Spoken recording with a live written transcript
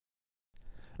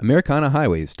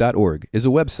AmericanaHighways.org is a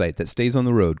website that stays on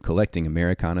the road collecting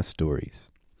Americana stories.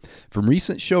 From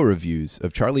recent show reviews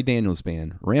of Charlie Daniels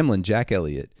Band, Ramblin' Jack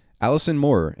Elliott, Allison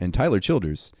Moorer, and Tyler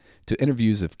Childers, to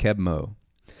interviews of Keb Mo,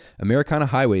 Americana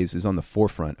Highways is on the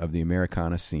forefront of the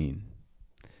Americana scene.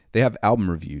 They have album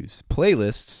reviews,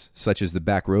 playlists such as the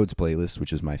Backroads playlist,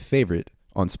 which is my favorite,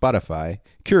 on Spotify,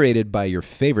 curated by your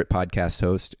favorite podcast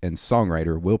host and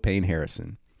songwriter Will Payne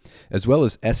Harrison, as well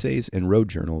as essays and road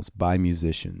journals by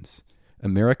musicians.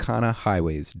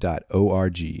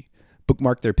 AmericanaHighways.org.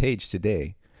 Bookmark their page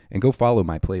today and go follow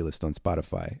my playlist on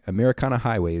Spotify. Americana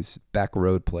Highways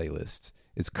Backroad Playlist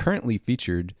is currently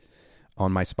featured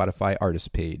on my Spotify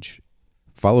artist page.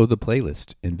 Follow the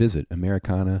playlist and visit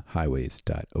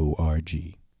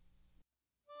AmericanaHighways.org.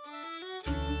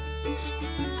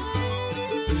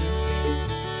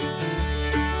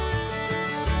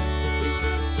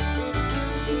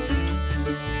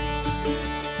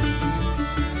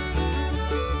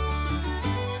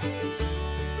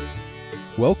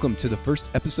 Welcome to the first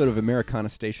episode of Americana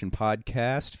Station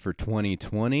Podcast for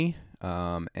 2020,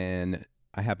 and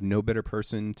I have no better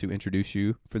person to introduce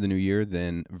you for the new year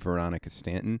than Veronica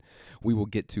Stanton. We will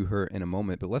get to her in a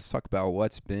moment, but let's talk about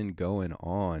what's been going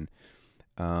on.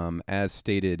 As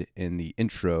stated in the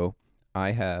intro,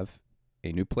 I have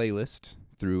a new playlist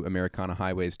through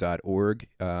AmericanaHighways.org.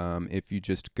 If you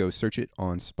just go search it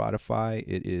on Spotify,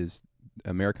 it is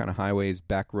Americana Highways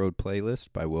Backroad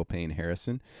Playlist by Will Payne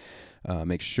Harrison.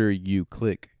 Make sure you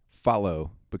click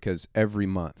follow because every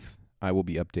month I will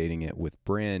be updating it with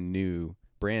brand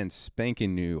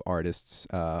spanking new artists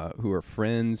who are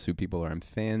friends, who people I'm a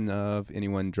fan of,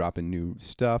 anyone dropping new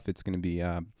stuff. It's going to be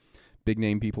big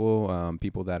name people,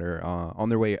 people that are on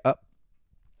their way up.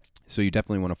 So you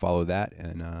definitely want to follow that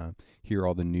and hear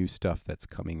all the new stuff that's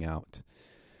coming out.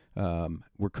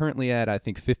 We're currently at, I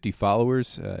think, 50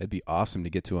 followers. It'd be awesome to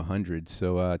get to 100.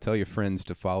 So tell your friends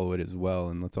to follow it as well,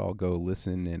 and let's all go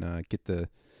listen and get the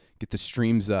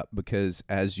streams up. Because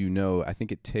as you know, I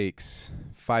think it takes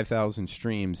 5,000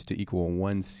 streams to equal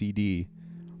one CD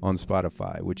on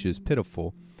Spotify, which is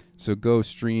pitiful. So go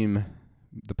stream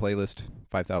the playlist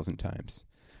 5,000 times.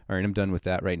 All right, I'm done with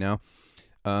that right now.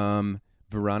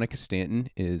 Veronica Stanton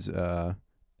is an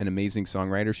amazing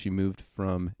songwriter. She moved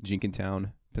from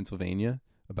Jenkintown, Pennsylvania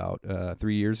about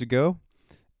 3 years ago,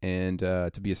 and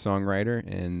to be a songwriter,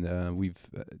 and we've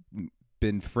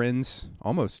been friends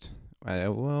almost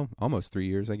 3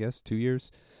 years, I guess, 2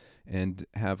 years, and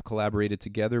have collaborated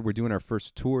together. We're doing our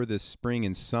first tour this spring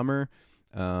and summer.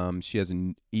 She has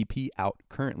an EP out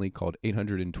currently called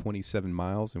 827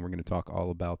 Miles, and we're going to talk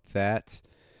all about that.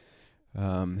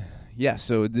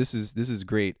 So this is a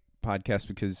great podcast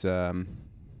because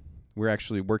we're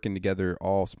actually working together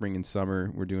all spring and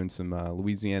summer. We're doing some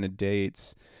Louisiana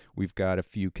dates. We've got a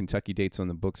few Kentucky dates on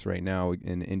the books right now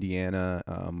in Indiana.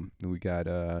 We got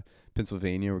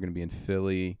Pennsylvania. We're going to be in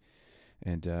Philly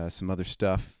and some other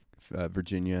stuff,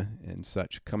 Virginia and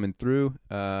such coming through.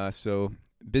 So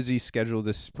busy schedule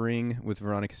this spring with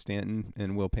Veronica Stanton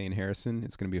and Will Payne Harrison.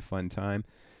 It's going to be a fun time.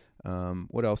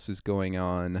 What else is going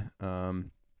on?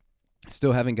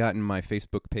 Still haven't gotten my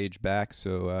Facebook page back,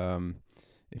 so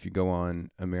if you go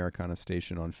on Americana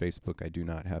Station on Facebook, I do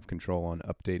not have control on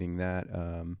updating that.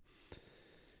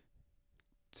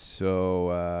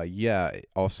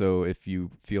 Also, if you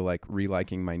feel like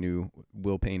reliking my new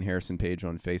Will Payne Harrison page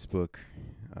on Facebook,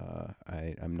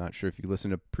 I'm not sure if you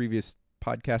listened to previous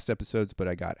podcast episodes, but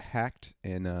I got hacked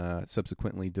and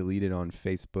subsequently deleted on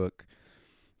Facebook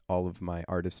all of my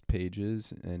artist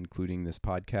pages, including this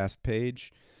podcast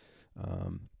page.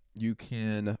 You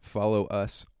can follow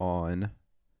us on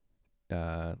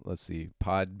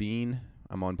Podbean.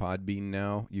 I'm on Podbean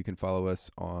now. You can follow us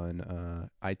on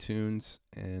iTunes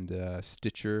and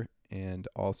Stitcher, and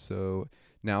also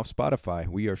now Spotify.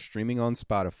 We are streaming on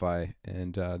Spotify,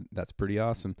 and that's pretty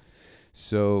awesome.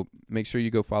 So make sure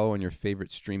you go follow on your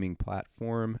favorite streaming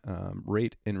platform.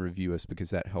 Rate and review us because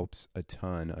that helps a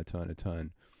ton.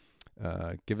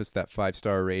 Give us that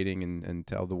 5-star rating and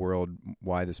tell the world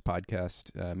why this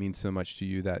podcast means so much to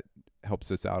you. That helps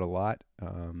us out a lot.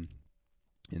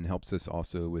 And helps us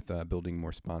also with building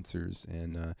more sponsors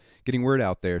and getting word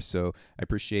out there. So I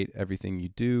appreciate everything you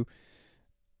do.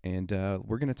 And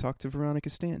we're going to talk to Veronica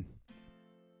Stanton.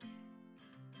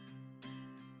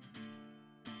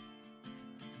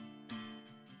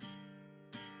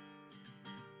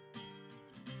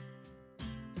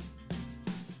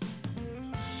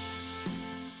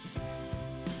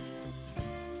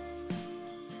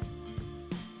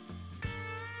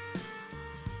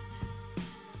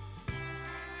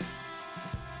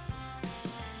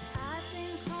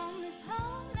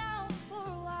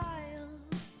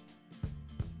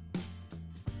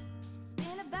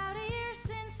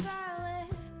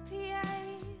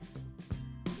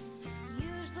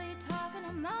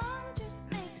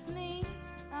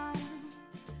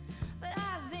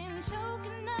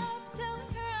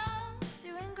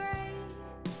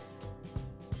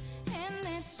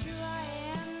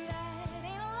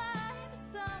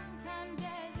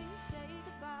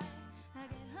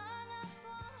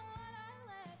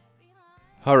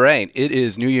 All right, it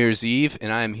is New Year's Eve,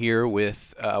 and I am here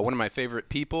with one of my favorite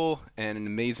people and an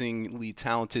amazingly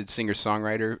talented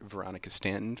singer-songwriter, Veronica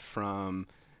Stanton, from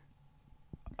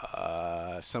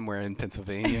somewhere in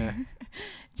Pennsylvania.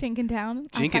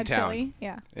 Jenkintown. Jenkintown.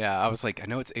 Yeah. Yeah, I was like, I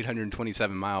know it's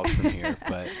 827 miles from here,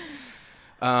 but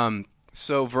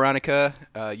so Veronica,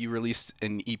 you released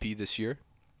an EP this year.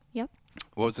 Yep.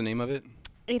 What was the name of it?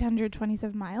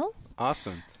 827 miles.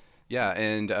 Awesome. Yeah,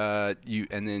 and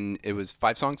then it was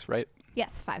 5 songs, right?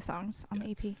 Yes, 5 songs on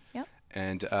the EP. Yep.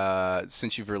 And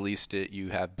since you've released it, you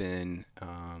have been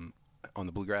on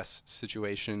the Bluegrass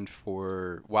Situation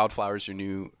for Wildflowers, your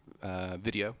new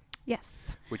video.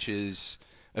 Yes. Which is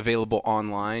available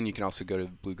online. You can also go to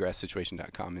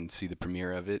bluegrasssituation.com and see the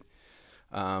premiere of it.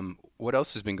 What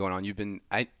else has been going on? You've been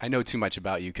I know too much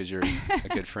about you because you're a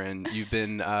good friend. You've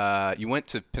been you went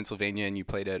to Pennsylvania and you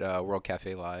played at World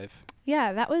Cafe Live.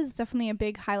 Yeah, that was definitely a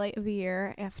big highlight of the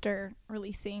year after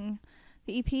releasing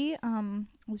the EP. It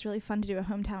was really fun to do a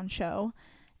hometown show,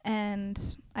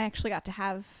 and I actually got to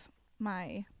have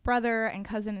my brother and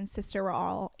cousin and sister were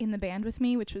all in the band with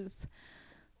me, which was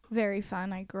very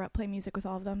fun. I grew up playing music with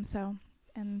all of them,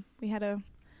 and we had a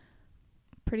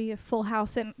pretty full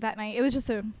house that night. It was just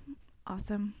a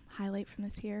awesome highlight from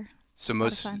this year. So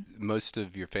most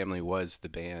of your family was the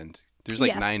band. There's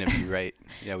like 9 of you, right?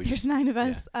 Yeah, there's 9 of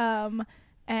us. Yeah.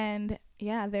 And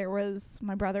yeah, there was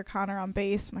my brother Connor on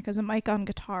bass, my cousin Mike on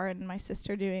guitar, and my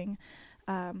sister doing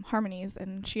harmonies.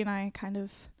 And she and I kind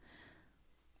of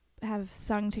have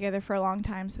sung together for a long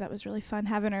time, so that was really fun.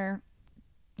 Having her,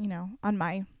 on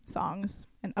my songs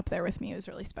and up there with me was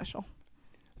really special.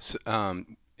 So,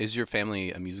 is your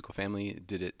family a musical family?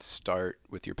 Did it start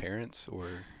with your parents, or?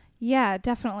 Yeah,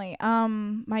 definitely.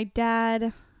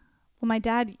 My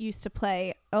dad used to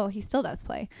play. Oh, he still does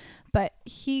play, but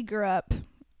he grew up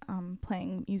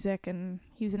playing music, and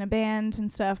he was in a band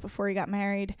and stuff before he got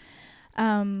married.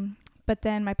 But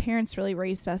then my parents really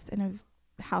raised us in a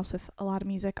house with a lot of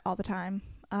music all the time.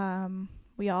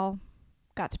 We all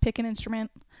got to pick an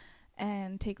instrument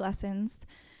and take lessons,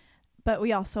 but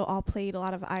we also all played a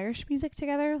lot of Irish music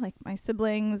together. Like my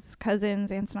siblings,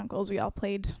 cousins, aunts, and uncles, we all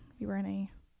played. We were in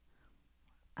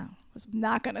I was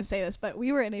not going to say this, but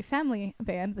we were in a family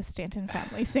band, the Stanton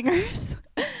Family Singers.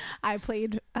 I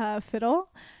played fiddle,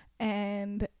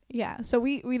 and yeah, so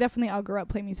we definitely all grew up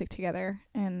playing music together,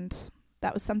 and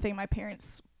that was something my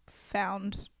parents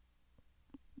found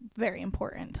very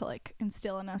important to like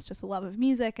instill in us, just a love of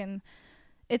music, and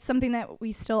it's something that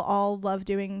we still all love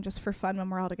doing just for fun when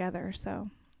we're all together. So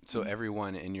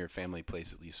everyone in your family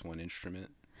plays at least one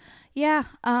instrument? Yeah,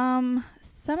 some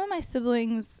of my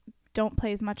siblings don't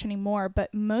play as much anymore,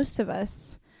 but most of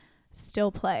us still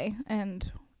play.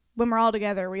 And when we're all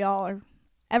together,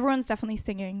 everyone's definitely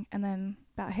singing, and then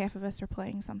about half of us are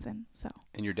playing something. So.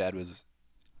 And your dad was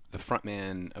the front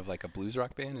man of like a blues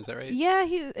rock band, is that right? Yeah,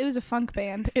 it was a funk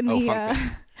band in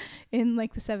in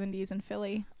like the 70s in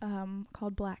Philly,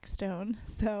 called Blackstone.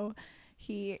 So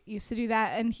he used to do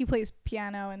that, and he plays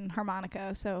piano and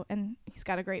harmonica. And he's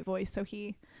got a great voice. So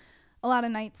a lot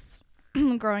of nights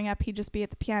growing up, he'd just be at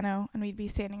the piano, and we'd be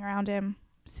standing around him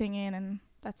singing, and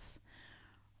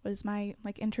was my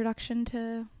like introduction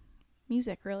to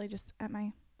music, really, just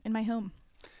in my home.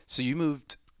 So you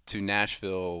moved to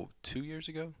Nashville 2 years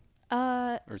ago?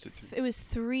 Or is it 3? It was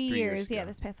 3 years. Yeah,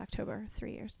 this past October,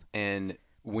 3 years. And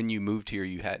when you moved here,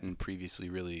 you hadn't previously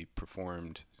really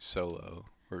performed solo?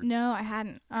 No, I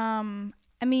hadn't.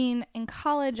 I mean, in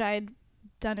college, I'd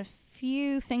done a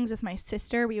few things with my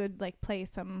sister. We would like play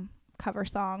some cover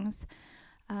songs,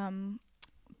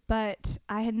 but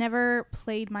I had never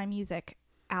played my music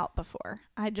out before.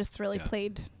 I just really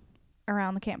played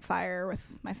around the campfire with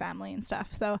my family and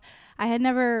stuff. So I had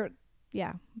never,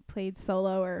 played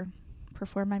solo or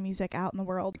performed my music out in the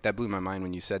world. That blew my mind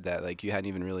when you said that. Like you hadn't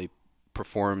even really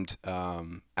performed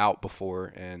out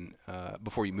before, and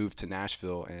before you moved to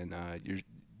Nashville, and you're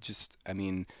just, I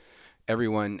mean,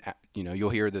 everyone, you'll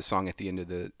hear the song at the end of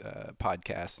the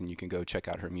podcast, and you can go check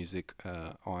out her music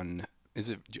on, is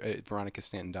it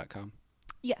veronicastanton.com?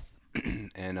 Yes.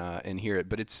 and hear it.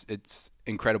 But it's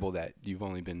incredible that you've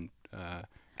only been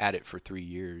at it for 3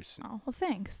 years. Oh, well,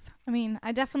 thanks. I mean,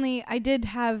 I did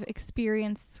have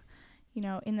experience,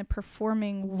 in the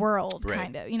performing world,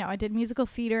 kind of. I did musical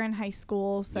theater in high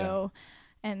school, so,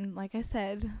 and like I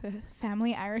said, the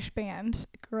family Irish band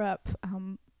grew up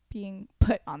being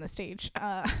put on the stage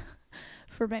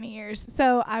for many years.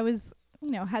 So I was,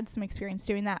 had some experience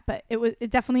doing that, but it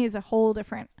definitely is a whole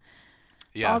different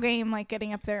ball game, like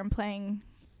getting up there and playing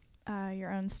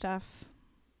your own stuff.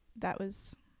 That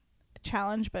was a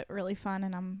challenge, but really fun,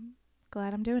 and I'm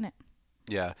glad I'm doing it.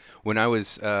 Yeah. When I was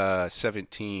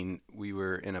 17, we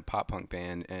were in a pop punk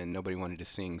band and nobody wanted to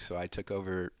sing, so I took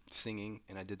over singing,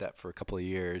 and I did that for a couple of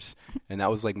years. And that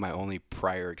was like my only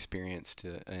prior experience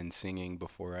in singing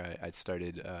before I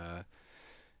started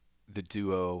the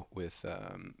duo with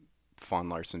Fawn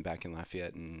Larson back in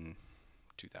Lafayette in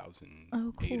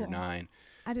 2008 or 9.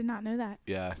 I did not know that.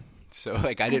 Yeah. So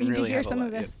like I didn't need really to hear have some a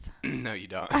of lot. this. No, you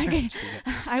don't. Okay.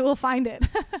 I will find it.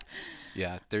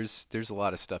 Yeah, there's a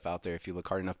lot of stuff out there if you look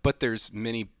hard enough, but there's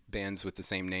many bands with the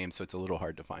same name, so it's a little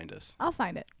hard to find us. I'll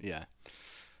find it. Yeah.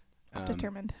 I'm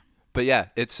determined. But yeah,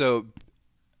 it's so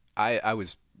I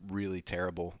was really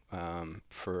terrible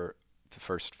for the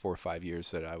first 4 or 5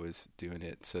 years that I was doing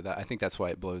it. So that I think that's why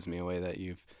it blows me away that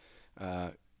you've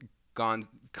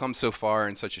come so far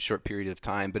in such a short period of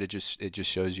time, but it just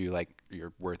shows you like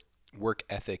your work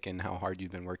ethic and how hard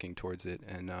you've been working towards it.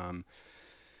 And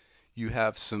you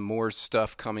have some more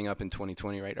stuff coming up in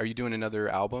 2020, right? Are you doing another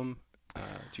album?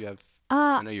 Do you have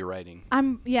I know you're writing.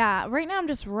 Right now I'm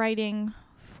just writing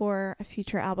for a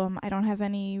future album. I don't have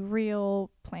any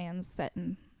real plans set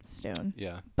in stone.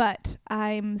 Yeah. But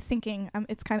I'm thinking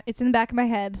it's in the back of my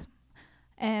head,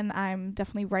 and I'm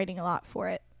definitely writing a lot for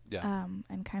it. Yeah.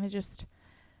 And kind of just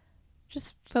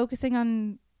focusing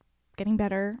on getting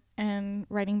better and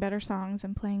writing better songs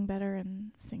and playing better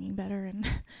and singing better and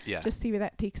just see where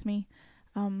that takes me.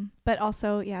 But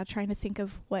also, trying to think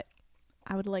of what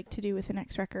I would like to do with the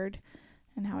next record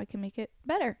and how I can make it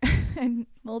better and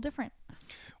a little different.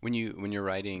 When you're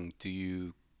writing, do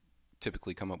you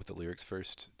typically come up with the lyrics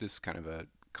first? This is kind of a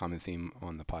common theme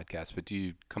on the podcast, but do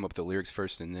you come up with the lyrics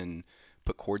first and then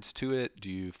put chords to it? Do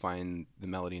you find the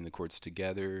melody and the chords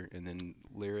together and then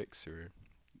lyrics, or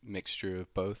mixture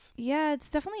of both? Yeah, it's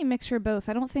definitely a mixture of both.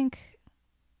 I don't think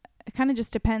it kind of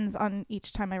just depends on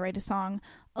each time I write a song.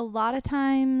 A lot of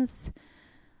times,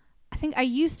 I think I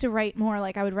used to write more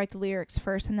like I would write the lyrics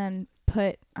first and then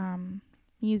put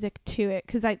music to it,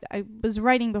 because I was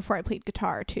writing before I played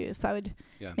guitar too, so I would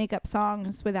make up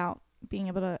songs without being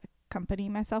able to accompany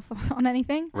myself on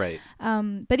anything. Right.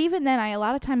 But even then, I a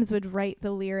lot of times would write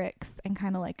the lyrics and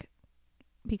kind of like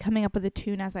be coming up with a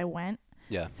tune as I went.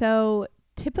 Yeah. So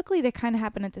typically they kind of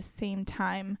happen at the same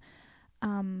time.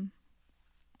 I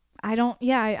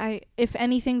if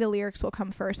anything, the lyrics will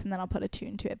come first and then I'll put a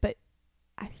tune to it. But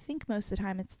I think most of the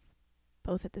time it's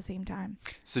both at the same time.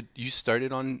 So you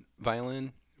started on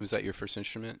violin? Was that your first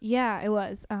instrument? Yeah, it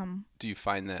was. Do you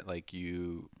find that like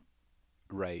you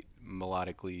write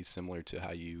melodically similar to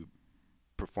how you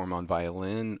perform on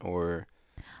violin, or?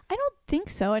 I don't think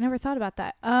so. I never thought about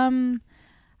that.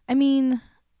 I mean,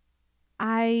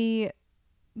 I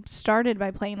started by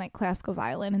playing like classical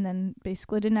violin and then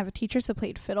basically didn't have a teacher, so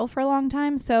played fiddle for a long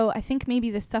time. So I think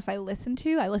maybe the stuff I listened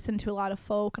to a lot of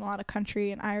folk and a lot of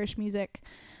country and Irish music.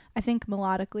 I think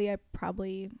melodically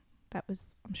that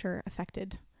was, I'm sure,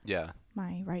 affected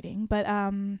my writing. But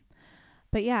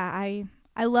yeah,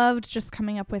 I loved just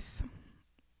coming up with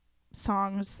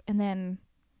songs and then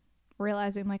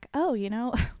realizing like, oh,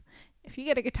 if you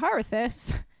get a guitar with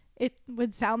this, it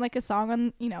would sound like a song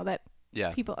on, that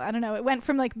people, I don't know. It went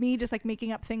from like me just like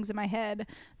making up things in my head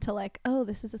to like, oh,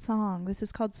 this is a song. This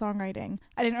is called songwriting.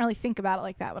 I didn't really think about it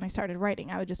like that when I started writing.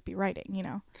 I would just be writing,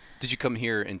 Did you come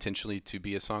here intentionally to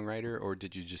be a songwriter, or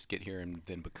did you just get here and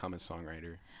then become a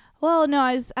songwriter? Well, no,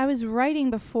 I was writing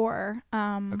before.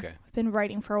 Okay. I've been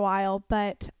writing for a while,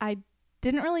 but I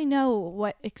didn't really know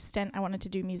what extent I wanted to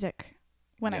do music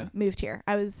when I moved here.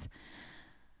 I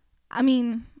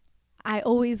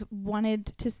always wanted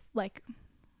to like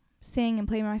sing and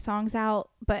play my songs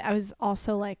out, but I was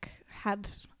also like had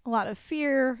a lot of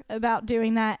fear about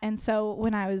doing that. And so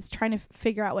when I was trying to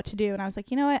figure out what to do, and I was like,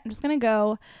 you know what, I'm just going to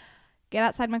go get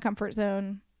outside my comfort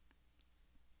zone,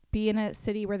 be in a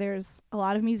city where there's a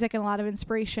lot of music and a lot of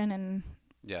inspiration and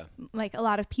like a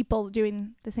lot of people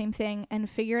doing the same thing, and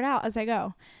figure it out as I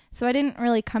go. So I didn't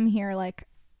really come here like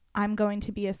I'm going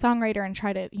to be a songwriter and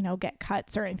try to, get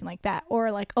cuts or anything like that,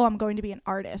 or like, oh, I'm going to be an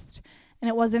artist. And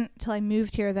it wasn't until I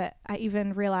moved here that I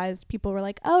even realized people were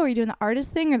like, oh, are you doing the artist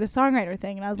thing or the songwriter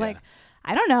thing? And I was like,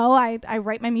 I don't know. I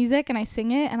write my music and I sing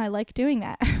it and I like doing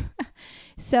that.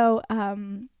 So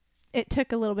it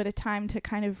took a little bit of time to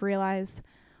kind of realize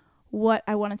what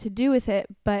I wanted to do with it.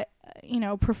 But,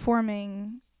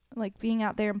 performing, like being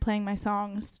out there and playing my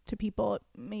songs to people, it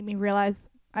made me realize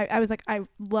I was like, I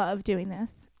love doing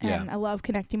this and I love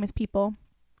connecting with people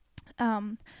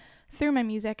through my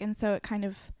music. And so it kind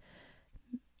of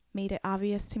made it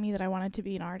obvious to me that I wanted to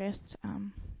be an artist.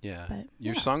 Yeah. But,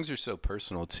 Your yeah. songs are so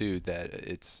personal too that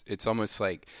it's almost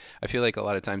like, I feel like a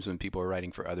lot of times when people are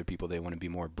writing for other people, they want to be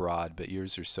more broad, but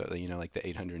yours are so, like the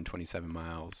 827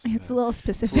 miles. It's a little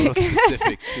specific. It's a little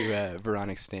specific to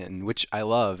Veronica Stanton, which I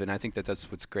love, and I think that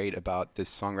that's what's great about this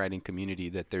songwriting community,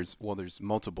 that there's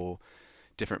multiple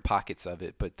different pockets of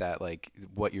it, but that like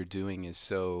what you're doing is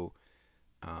so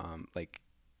like,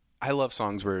 I love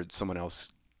songs where someone else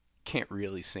can't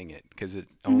really sing it because it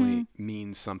only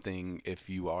means something if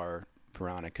you are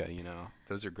Veronica.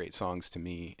 Those are great songs to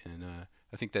me, and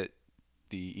I think that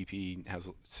the EP has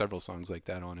several songs like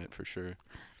that on it for sure.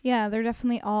 Yeah, they're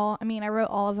definitely all, I mean, I wrote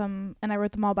all of them and I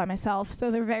wrote them all by myself,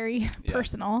 so they're very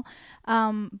personal.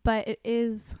 But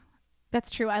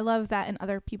that's true. I love that in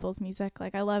other people's music.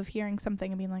 Like, I love hearing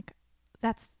something and being like,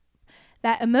 that's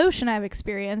that emotion I've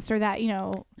experienced, or that,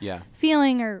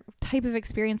 feeling or type of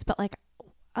experience, but like,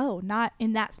 oh, not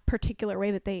in that particular way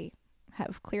that they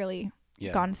have clearly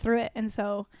gone through it. And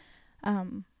so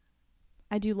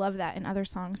I do love that in other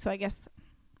songs. So I guess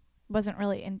wasn't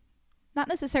really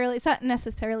it's not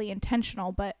necessarily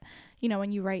intentional, but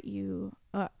when you write,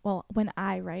 when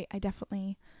I write, I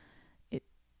definitely, it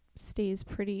stays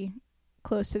pretty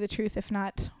close to the truth, if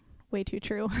not way too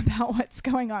true, about what's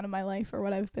going on in my life or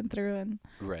what I've been through. And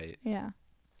right. Yeah.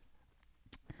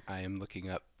 I am looking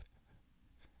up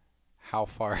how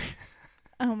far.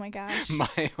 Oh my gosh.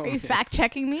 Are you fact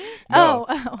checking me? No.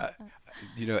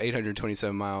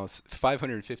 827 miles,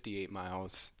 558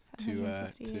 miles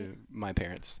to my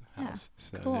parents' house.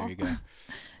 So cool. There you go.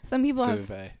 Some people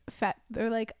they're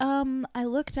like, I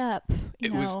looked up,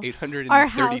 it was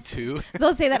 832.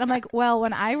 They'll say that. I'm like, well,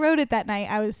 when I wrote it that night,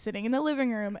 I was sitting in the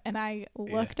living room and I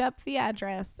looked up the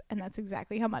address, and that's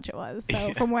exactly how much it was.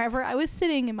 So from wherever I was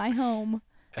sitting in my home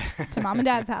to mom and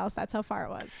dad's house, that's how far it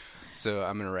was. So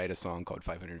I'm going to write a song called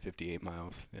 558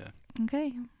 Miles. Yeah.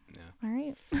 Okay. Yeah. All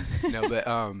right. No, but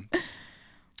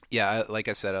like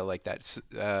I said, I like that.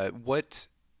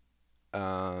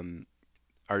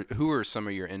 Who are some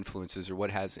of your influences, or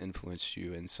what has influenced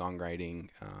you in songwriting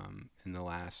in the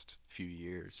last few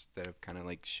years that have kind of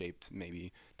like shaped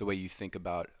maybe the way you think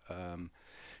about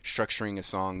structuring a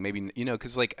song? Maybe,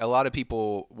 because like a lot of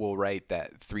people will write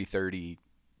that 3:30,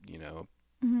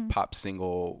 pop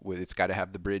single with, it's got to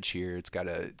have the bridge here, it's got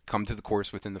to come to the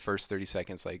chorus within the first 30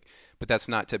 seconds, but that's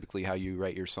not typically how you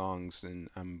write your songs. And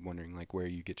I'm wondering like where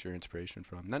you get your inspiration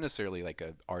from, not necessarily like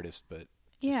an artist, but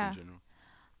just in general.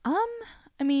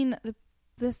 I mean,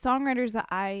 the songwriters that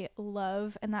I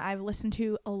love and that I've listened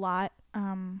to a lot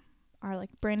are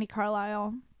like Brandi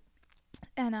Carlile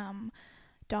and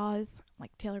Dawes,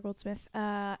 like Taylor Goldsmith,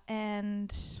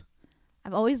 and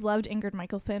I've always loved Ingrid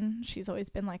Michaelson. She's always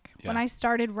been like, when I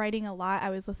started writing a lot, I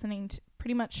was listening to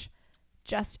pretty much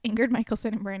just Ingrid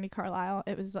Michaelson and Brandi Carlile.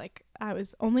 It was like I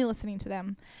was only listening to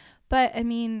them. But I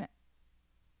mean,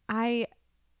 I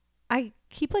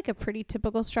keep like a pretty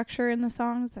typical structure in the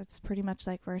songs. That's pretty much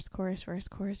like verse, chorus,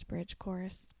 bridge,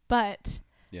 chorus. But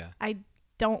I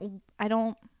don't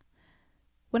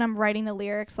when I'm writing the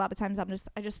lyrics, a lot of times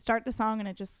I just start the song and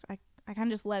I kind of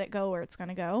just let it go where it's going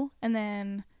to go. And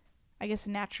then I guess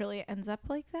naturally it ends up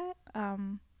like that.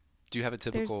 Do you have a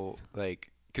typical,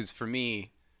 because for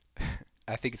me,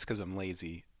 I think it's because I'm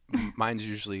lazy. Mine's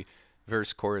usually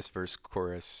verse, chorus,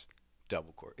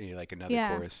 double chorus, like another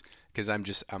chorus. Because I'm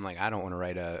like, I don't want to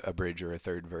write a bridge or a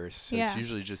third verse. So it's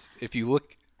usually just, if you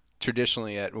look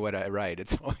traditionally at what I write,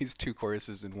 it's always two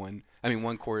choruses and one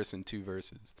chorus and two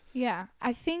verses. Yeah.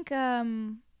 I think,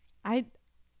 I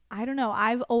don't know.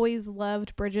 I've always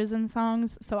loved bridges in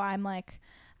songs. So I'm like,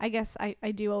 I guess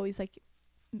I do always like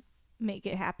make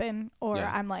it happen, or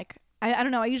I'm like, I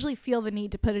don't know. I usually feel the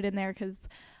need to put it in there because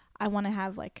I want to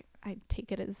have I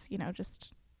take it as,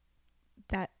 just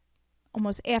that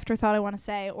almost afterthought I want to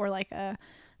say, or like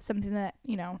something that,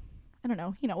 I don't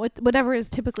know, whatever is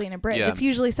typically in a bridge. It's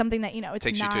usually something that, it's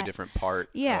takes not, you to a different part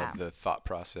of the thought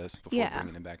process before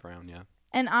bringing it back around. Yeah.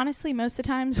 And honestly, most of the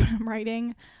times when I'm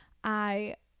writing,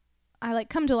 I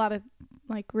come to a lot of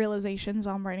realizations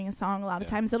while I'm writing a song. A lot of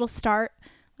times it'll start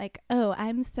like, oh,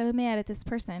 I'm so mad at this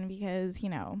person because,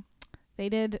 they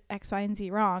did X, Y, and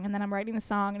Z wrong. And then I'm writing the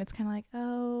song and it's kind of like,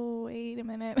 oh, wait a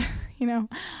minute,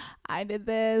 I did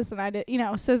this and I did,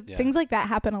 so things like that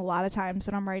happen a lot of times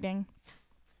when I'm writing.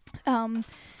 Hold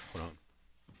on.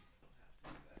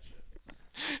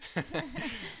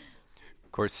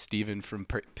 Of course, Steven from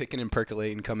Picking and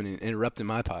Percolating coming and interrupting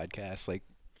my podcast. Like,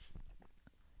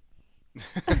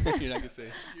 you're not gonna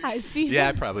say hi, Steven. Yeah,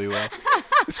 I probably will.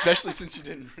 Especially since you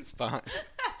didn't respond.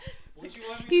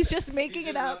 He's just making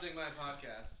it up. He's interrupting my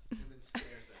podcast and then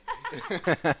stares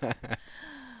at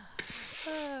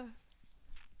me.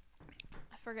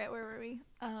 I forget. Where were we?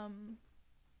 I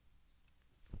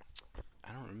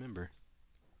don't remember.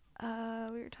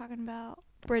 We were talking about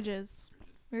bridges.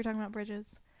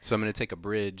 So I'm going to take a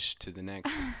bridge to the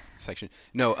next section.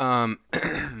 No,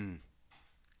 the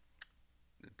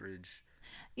bridge.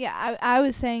 Yeah, I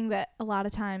was saying that a lot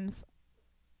of times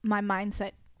my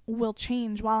mindset will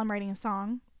change while I'm writing a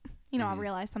song. You know, I'll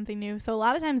realize something new. So a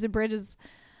lot of times the bridge is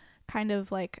kind of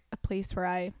like a place where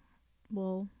I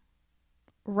will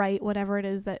write whatever it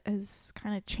is that has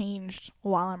kind of changed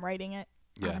while I'm writing it,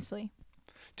 honestly.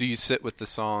 Do you sit with the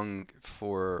song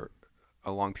for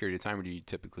a long period of time, or do you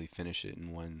typically finish it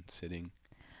in one sitting?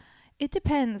 It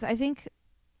depends. I think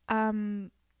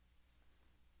my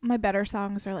better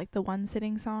songs are like the one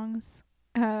sitting songs.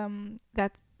 I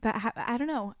don't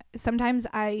know. Sometimes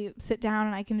I sit down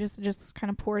and I can just kind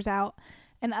of pours out,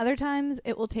 and other times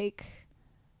I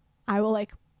will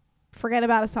like forget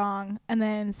about a song, and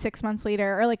then 6 months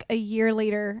later or like a year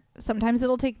later, sometimes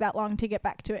it'll take that long to get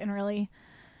back to it and really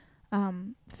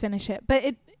finish it.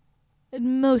 But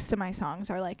most of my songs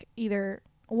are like either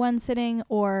one sitting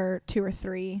or 2 or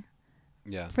 3.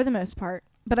 Yeah. For the most part.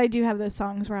 But I do have those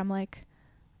songs where I'm like,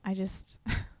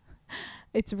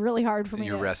 it's really hard for me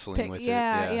You're to wrestling pick. with it.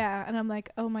 Yeah. And I'm like,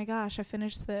 oh my gosh, I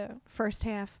finished the first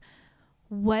half.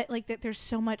 What? Like that there's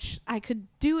so much I could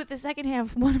do with the second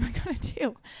half. What am I going to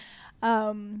do?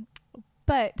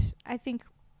 But I think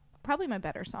probably my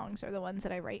better songs are the ones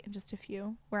that I write in just a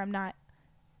few, where I'm not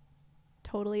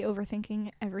totally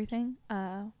overthinking everything.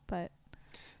 But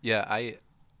yeah,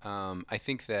 I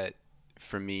think that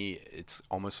for me, it's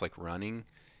almost like running,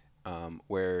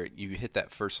 where you hit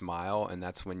that first mile, and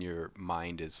that's when your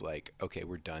mind is like, okay,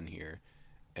 we're done here.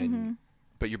 And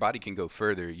but your body can go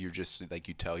further. You're just like,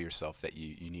 you tell yourself that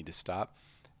you need to stop.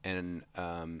 And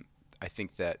I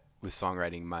think that with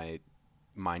songwriting, my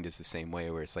mind is the same way,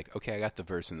 where it's like, okay, I got the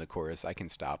verse and the chorus, I can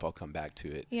stop, I'll come back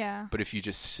to it. Yeah. But if you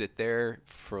just sit there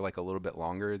for like a little bit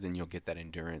longer, then you'll get that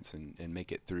endurance and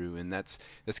make it through. And that's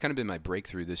kind of been my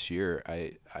breakthrough this year.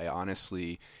 I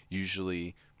honestly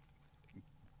usually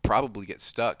probably get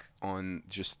stuck on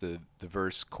just the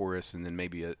verse, chorus, and then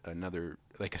maybe another,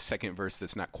 like a second verse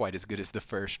that's not quite as good as the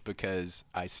first, because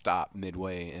I stop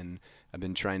midway. And I've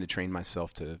been trying to train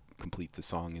myself to complete the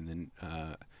song and then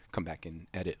come back and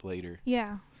edit later.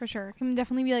 Yeah, for sure. It can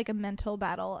definitely be like a mental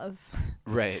battle of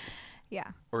right.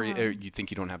 Yeah. Or you think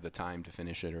you don't have the time to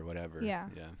finish it or whatever. Yeah.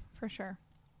 Yeah. For sure.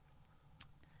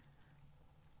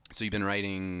 So you've been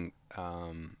writing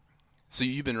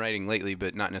lately,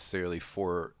 but not necessarily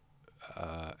for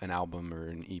an album or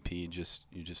an EP. You've just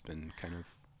been kind of.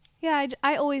 Yeah,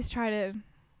 I always try to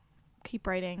keep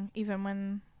writing, even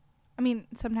when, I mean,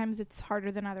 sometimes it's harder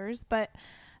than others, but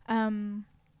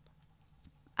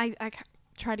I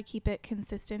try to keep it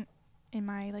consistent in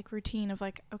my like routine of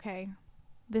like, okay,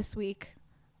 this week,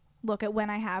 look at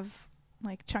when I have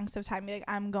like chunks of time, like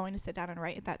I'm going to sit down and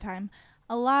write at that time.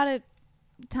 A lot of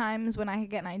times when I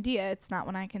get an idea, it's not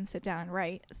when I can sit down and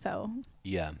write. So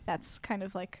yeah, that's kind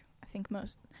of like, I think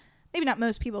maybe not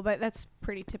most people, but that's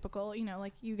pretty typical. You know,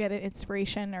 like you get an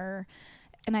inspiration or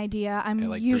an idea. I'm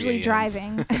like usually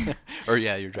driving. Or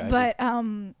yeah, you're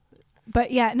driving. But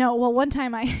yeah, no. Well, one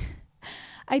time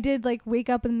I did like wake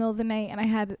up in the middle of the night and I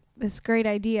had this great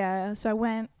idea. So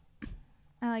I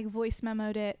like voice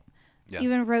memoed it,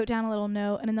 even wrote down a little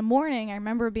note. And in the morning, I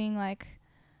remember being like,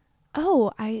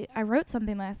 oh, I wrote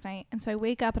something last night. And so I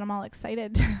wake up and I'm all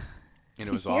excited. And it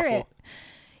was awful.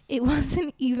 It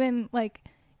wasn't even like,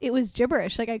 it was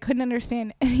gibberish. Like I couldn't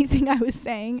understand anything I was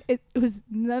saying.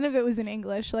 None of it was in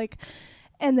English. Like,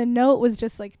 and the note was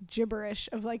just like gibberish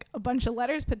of like a bunch of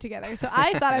letters put together. So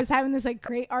I thought I was having this like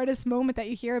great artist moment that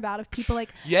you hear about of people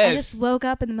like, I just woke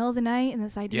up in the middle of the night and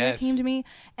this idea came to me.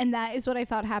 And that is what I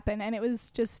thought happened. And it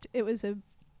was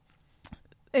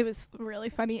really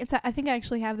funny. I think I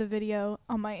actually have the video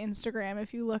on my Instagram.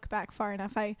 If you look back far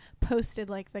enough, I posted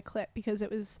like the clip because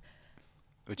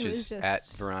which is at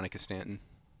Veronica Stanton.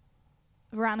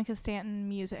 Veronica Stanton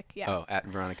Music, yeah. Oh, at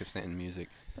Veronica Stanton Music.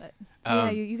 But yeah,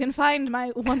 you can find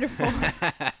my wonderful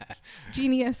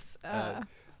genius.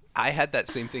 I had that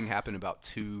same thing happen about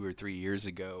 2 or 3 years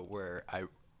ago, where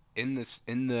in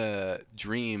the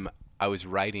dream I was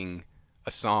writing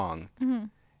a song,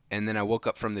 and then I woke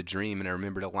up from the dream and I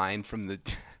remembered a line from the.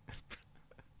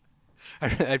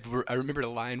 I remembered a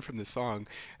line from the song,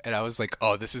 and I was like,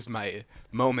 oh, this is my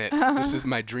moment. This is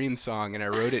my dream song. And I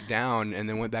wrote it down and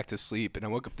then went back to sleep. And I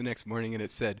woke up the next morning and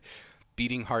it said,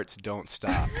 "Beating hearts don't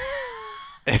stop."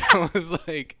 And I was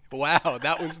like, wow,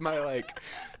 that was my like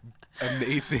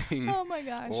amazing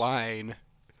line.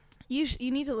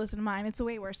 You need to listen to mine. It's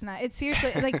way worse than that. It's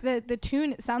seriously like the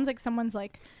tune. It sounds like someone's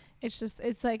like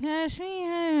it's like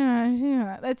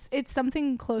it's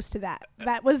something close to that.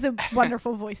 That was a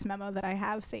wonderful voice memo that I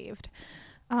have saved.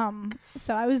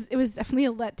 So it was definitely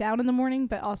a letdown in the morning,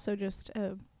 but also just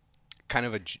a kind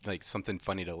of like something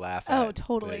funny to laugh at. Oh,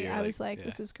 totally. I was like,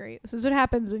 this is great. This is what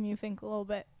happens when you think a little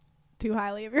bit too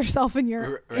highly of yourself in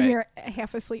your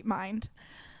half asleep mind.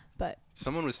 But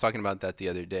someone was talking about that the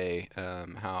other day,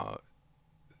 how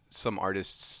some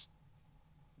artists,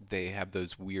 they have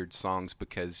those weird songs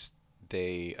because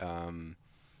they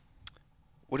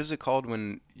what is it called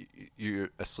when you're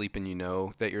asleep and you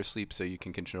know that you're asleep so you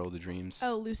can control the dreams?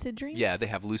 Oh, lucid dreams? Yeah, they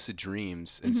have lucid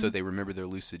dreams, and so they remember their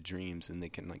lucid dreams and they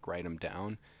can like write them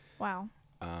down. Wow.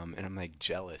 And I'm like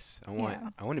jealous. I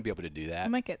want to be able to do that. I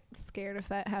might get scared if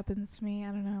that happens to me. I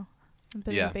don't know. I'm a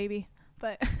bit of a baby,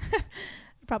 but it'd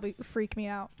probably freak me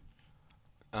out.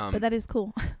 But that is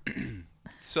cool.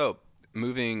 So,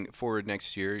 moving forward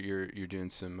next year, you're doing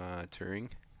some touring,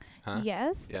 huh?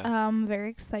 Yes. Yeah. Very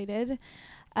excited.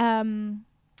 Looking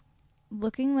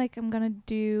like I'm gonna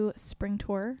do spring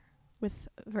tour with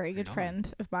a very good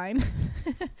friend of mine.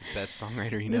 The best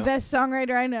songwriter you know. The best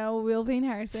songwriter I know, Will Payne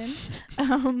Harrison.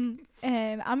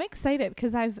 And I'm excited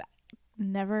because I've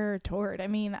never toured. I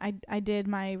mean, I did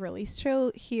my release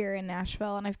show here in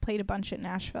Nashville, and I've played a bunch at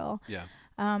Nashville. Yeah.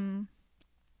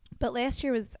 But last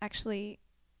year was actually,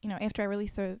 after I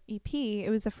released the EP,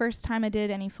 it was the first time I did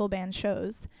any full band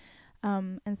shows.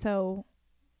 And so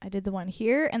I did the one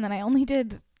here, and then I only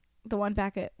did the one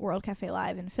back at World Cafe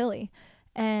Live in Philly.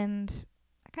 And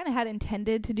I kind of had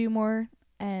intended to do more,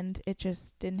 and it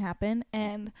just didn't happen.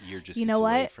 And you know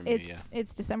what?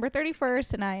 It's December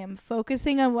 31st, and I am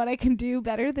focusing on what I can do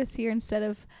better this year instead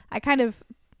of, I kind of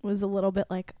was a little bit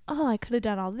like, oh, I could have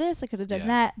done all this, I could have done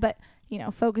that. But,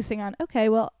 focusing on, okay,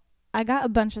 well, I got a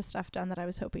bunch of stuff done that I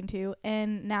was hoping to,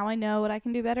 and now I know what I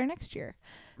can do better next year.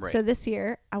 Right. So this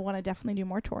year, I want to definitely do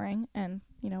more touring, and,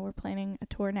 we're planning a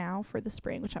tour now for the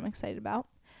spring, which I'm excited about.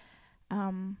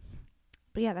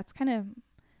 But yeah, that's kind of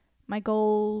my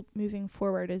goal moving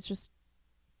forward, is just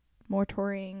more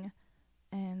touring.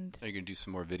 And are you going to do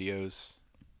some more videos?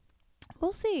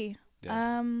 We'll see.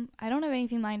 Yeah. I don't have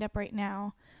anything lined up right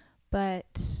now,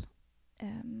 but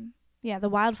the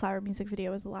Wildflower music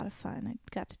video was a lot of fun. I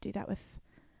got to do that with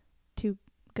two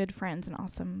good friends and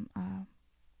awesome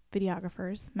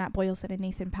videographers, Matt Boylson and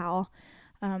Nathan Powell.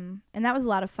 And that was a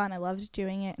lot of fun. I loved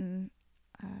doing it, and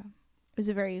it was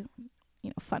a very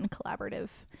fun collaborative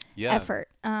effort.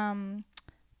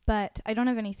 But I don't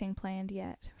have anything planned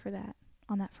yet for that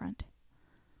on that front.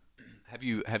 Have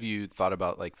you thought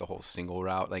about like the whole single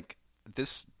route? Like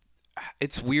this,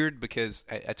 it's weird because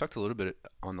I talked a little bit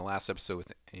on the last episode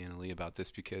with Anna Lee about this,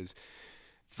 because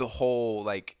the whole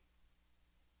like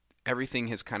everything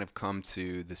has kind of come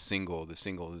to the single.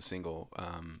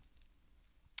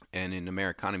 And in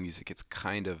Americana music, it's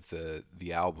kind of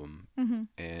the album. Mm-hmm.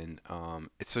 And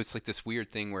it's like this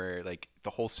weird thing where like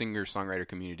the whole singer-songwriter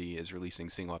community is releasing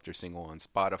single after single on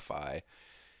Spotify,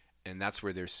 and that's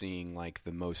where they're seeing like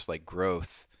the most like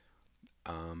growth.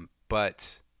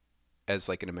 But as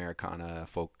like an Americana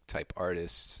folk type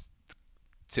artist,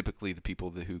 typically the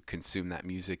people who consume that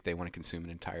music, they want to consume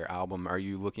an entire album. Are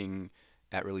you looking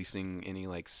at releasing any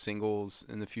like singles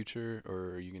in the future,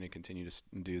 or are you going to continue to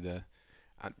do the...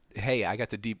 hey, I got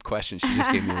the deep question. She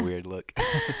just gave me a weird look.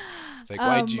 Like,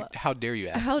 how dare you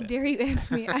ask dare you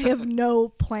ask me? I have no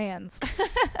plans.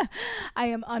 I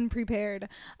am unprepared.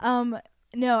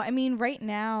 No, I mean, right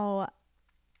now,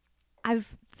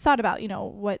 I've thought about,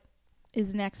 what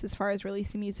is next as far as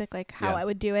releasing music, like how I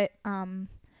would do it.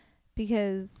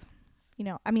 Because,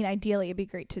 I mean, ideally it'd be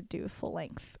great to do a full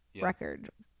length record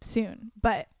soon,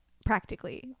 but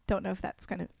practically don't know if that's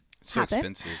going to so happen.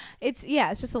 Expensive. It's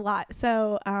just a lot.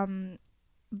 So,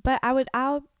 but I would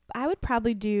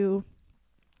probably do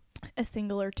a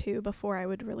single or two before I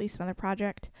would release another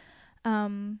project.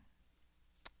 But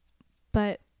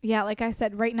yeah, like I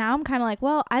said, right now I'm kind of like,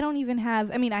 well, I don't even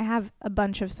have, I mean, I have a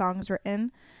bunch of songs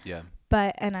written. Yeah.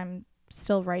 And I'm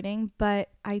still writing, but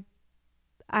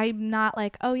I'm not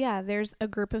like, oh yeah, there's a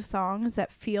group of songs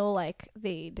that feel like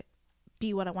they'd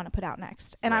be what I want to put out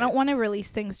next. And right. I don't want to release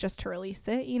things just to release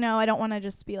it. I don't want to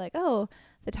just be like, oh,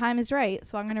 the time is right,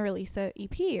 so I'm going to release a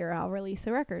EP, or I'll release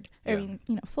a record. Yeah. I mean,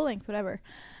 full length, whatever.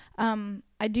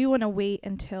 I do want to wait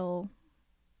until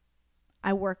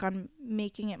I work on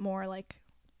making it more like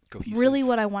cohesive. Really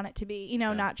what I want it to be,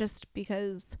 not just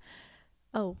because,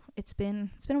 oh, it's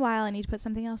been a while, I need to put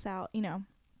something else out,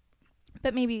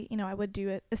 But maybe, I would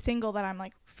do a single that I'm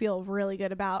like feel really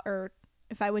good about, or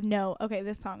if I would know, okay,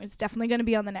 this song is definitely going to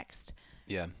be on the next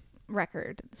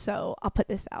record, so I'll put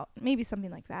this out. Maybe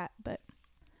something like that, but...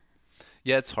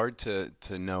 Yeah, it's hard to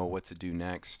know what to do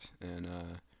next, and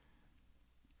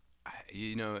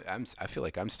I feel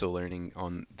like I'm still learning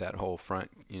on that whole front.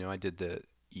 I did the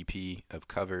EP of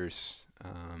covers,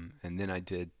 and then I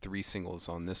did 3 singles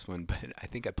on this one, but I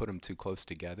think I put them too close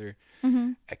together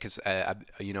Mm-hmm. because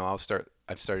I've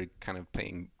started kind of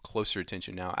paying closer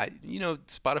attention now.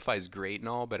 Spotify is great and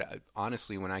all, but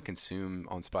honestly, when I consume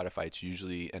on Spotify, it's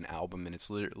usually an album, and it's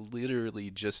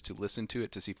literally just to listen to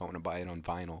it to see if I want to buy it on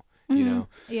vinyl. Mm-hmm.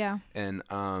 Yeah. And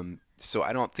so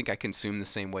I don't think I consume the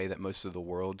same way that most of the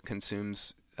world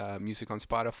consumes music on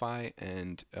Spotify.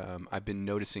 And I've been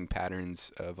noticing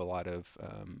patterns of a lot of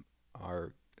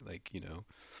our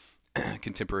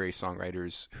contemporary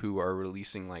songwriters who are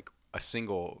releasing like a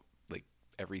single like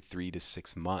every 3 to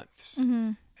 6 months.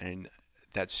 Mm-hmm. And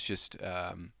that's just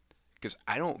because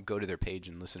I don't go to their page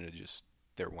and listen to just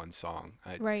their one song.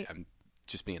 Right. I'm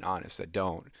just being honest. I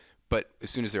don't. But as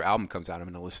soon as their album comes out, I'm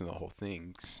going to listen to the whole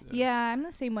thing. So. Yeah, I'm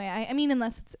the same way. I mean,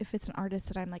 unless if it's an artist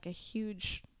that I'm like a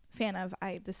huge fan of,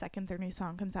 the second their new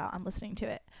song comes out, I'm listening to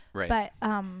it. Right. But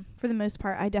for the most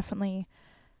part, I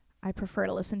prefer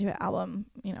to listen to an album,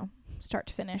 start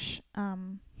to finish.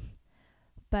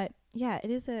 But yeah,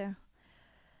 it is the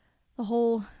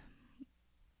whole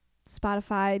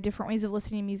Spotify, different ways of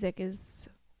listening to music is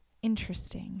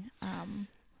interesting.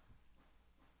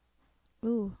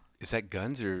 Ooh. Is that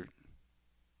Guns or?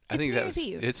 I It's think New that Year's was.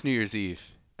 Eve. It's New Year's Eve.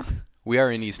 We are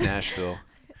in East Nashville,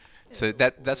 so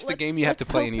that's the game you have to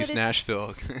let's play hope in that East it's-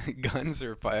 Nashville. Guns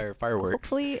or fireworks.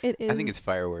 Hopefully it is. I think it's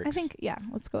fireworks. I think, yeah,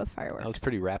 let's go with fireworks. That was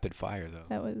pretty rapid fire though.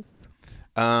 That was.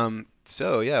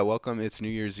 So yeah, welcome. It's New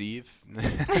Year's Eve.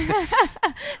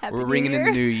 Happy We're New ringing in Year.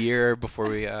 the new year before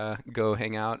we go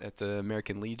hang out at the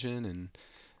American Legion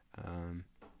and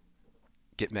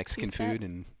get Mexican Reset. food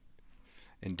and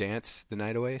dance the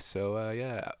night away. So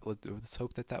yeah, let's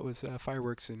hope that was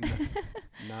fireworks and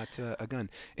not a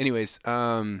gun. Anyways,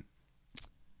 I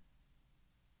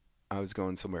was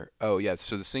going somewhere. Oh yeah,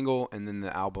 so the single and then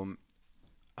the album.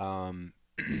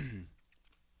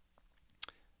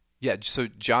 Yeah, so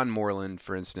John Moreland,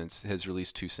 for instance, has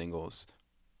released 2 singles,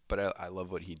 but I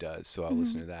love what he does, so I'll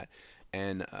listen to that.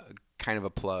 And kind of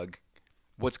a plug.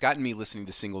 What's gotten me listening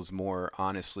to singles more,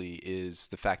 honestly, is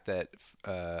the fact that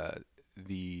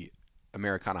the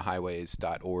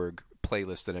AmericanaHighways.org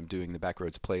playlist that I'm doing, the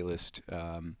Backroads playlist,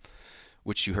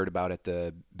 which you heard about at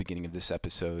the beginning of this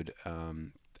episode,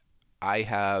 I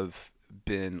have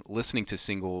been listening to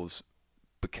singles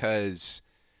because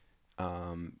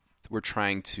we're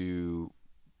trying to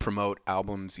promote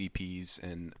albums, EPs,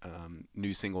 and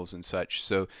new singles and such.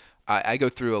 So I go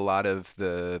through a lot of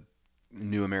the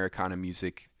new Americana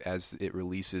music as it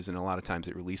releases, and a lot of times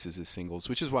it releases as singles,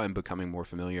 which is why I'm becoming more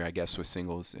familiar, I guess, with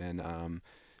singles. And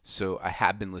so I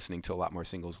have been listening to a lot more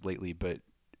singles lately, but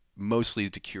mostly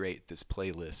to curate this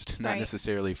playlist, not Right.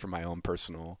 necessarily for my own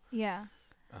personal. Yeah.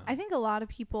 I think a lot of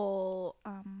people,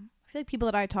 I feel like people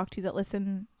that I talk to that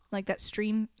listen, like that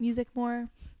stream music more,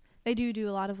 they do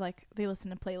a lot of like, they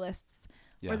listen to playlists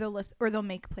Yeah. or they'll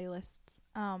make playlists.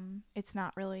 It's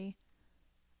not really,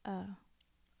 I'm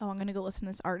going to go listen to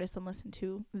this artist and listen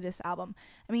to this album.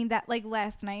 I mean, that like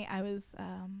last night I was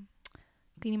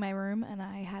cleaning my room and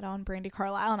I had on Brandy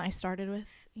Carlisle and I started with,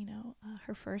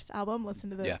 her first album, listen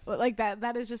to the, like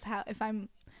that is just how, if I'm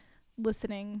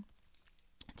listening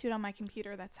to it on my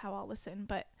computer, that's how I'll listen.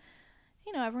 But,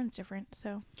 everyone's different.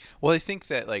 So, Well, I think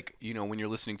that when you're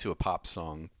listening to a pop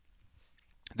song,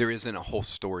 there isn't a whole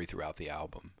story throughout the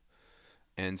album.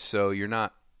 And so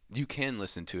you can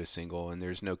listen to a single and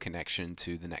there's no connection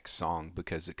to the next song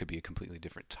because it could be a completely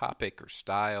different topic or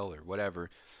style or whatever.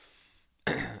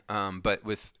 But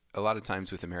with a lot of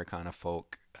times with Americana,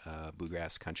 folk,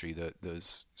 bluegrass, country,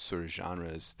 those sort of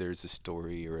genres, there's a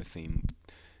story or a theme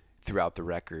throughout the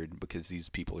record because these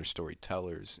people are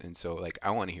storytellers. And so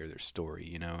I want to hear their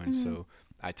story, and so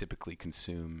I typically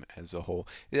consume as a whole.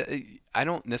 I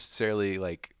don't necessarily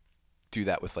do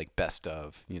that with best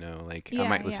of, I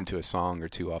might listen to a song or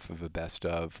two off of a best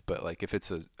of, but if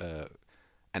it's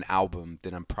an album,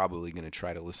 then I'm probably going to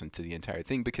try to listen to the entire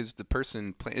thing because the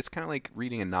person it's kind of like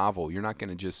reading a novel. You're not going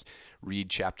to just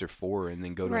read chapter 4 and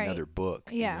then go to another book.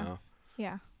 Yeah.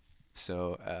 Yeah.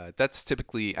 So that's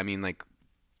typically,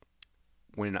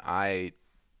 when I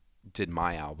did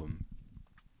my album,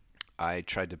 I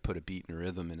tried to put a beat and a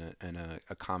rhythm and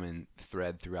a common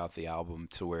thread throughout the album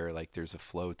to where there's a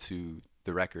flow to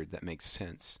the record that makes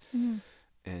sense. Mm-hmm.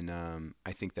 And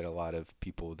I think that a lot of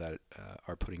people that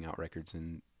are putting out records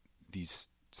in these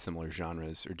similar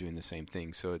genres are doing the same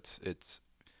thing. So it's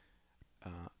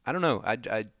I don't know.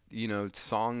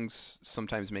 Songs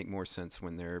sometimes make more sense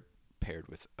when they're paired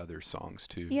with other songs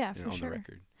too. Yeah, for on sure. the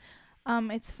record.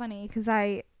 It's funny because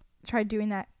I tried doing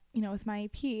that, with my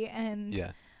EP, and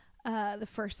the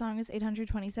first song is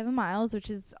 827 Miles, which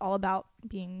is all about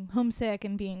being homesick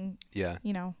and being,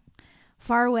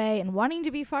 far away and wanting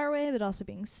to be far away, but also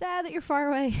being sad that you're far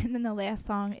away. And then the last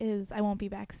song is I Won't Be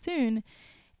Back Soon.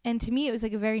 And to me, it was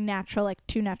like a very natural, like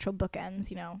two natural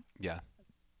bookends, Yeah.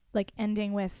 like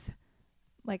ending with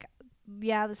like,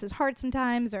 yeah, this is hard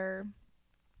sometimes, or,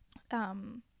 I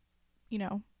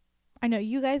know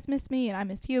you guys miss me and I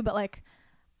miss you, but like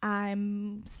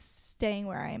I'm staying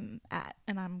where I'm at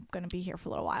and I'm going to be here for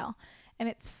a little while. And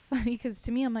it's funny because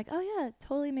to me, I'm like, oh yeah, it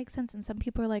totally makes sense. And some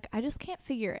people are like, I just can't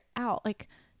figure it out. Like,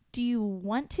 do you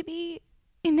want to be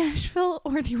in Nashville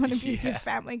or do you want to be with your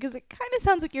family? Because it kind of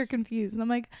sounds like you're confused. And I'm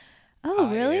like, oh,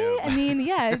 really? I mean,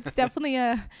 yeah, it's definitely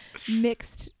a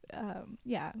mixed,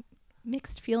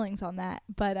 mixed feelings on that.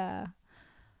 But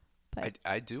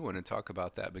I do want to talk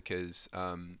about that because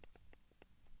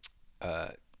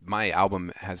my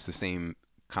album has the same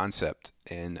concept.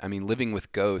 And I mean, Living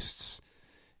with Ghosts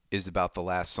is about the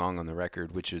last song on the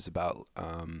record, which is about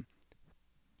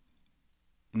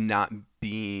not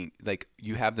being like,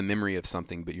 you have the memory of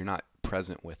something, but you're not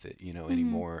present with it,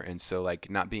 anymore. And so like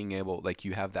not being able, like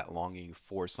you have that longing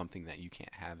for something that you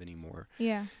can't have anymore.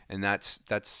 Yeah. And that's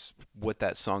what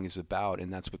that song is about.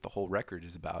 And that's what the whole record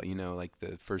is about. Like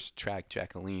the first track,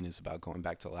 Jacqueline, is about going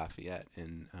back to Lafayette.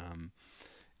 And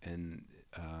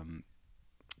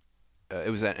it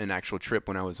was an actual trip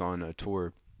when I was on a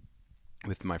tour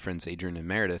with my friends Adrian and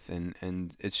Meredith,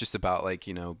 and it's just about like,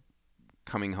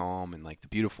 coming home and like the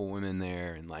beautiful women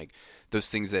there and like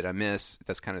those things that I miss.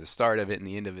 That's kind of the start of it, and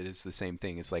the end of it is the same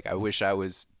thing. It's like, I wish I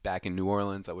was back in New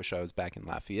Orleans. I wish I was back in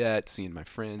Lafayette, seeing my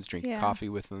friends, drinking coffee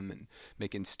with them and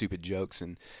making stupid jokes.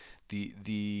 And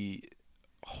the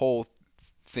whole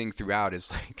thing throughout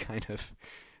is like kind of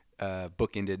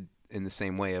bookended in the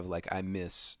same way of like, I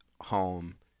miss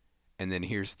home, and then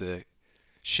here's the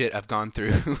shit I've gone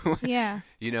through. Yeah.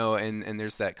 And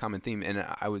there's that common theme. And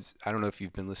I don't know if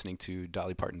you've been listening to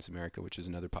Dolly Parton's America, which is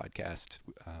another podcast.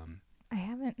 I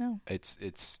haven't, no.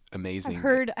 It's amazing.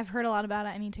 I've heard a lot about it.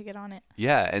 I need to get on it.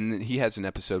 Yeah, and he has an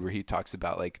episode where he talks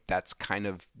about like, that's kind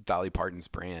of Dolly Parton's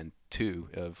brand too,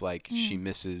 of like she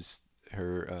misses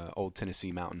her old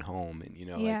Tennessee mountain home, and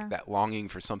like that longing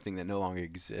for something that no longer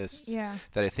exists. Yeah.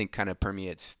 That I think kind of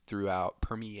permeates throughout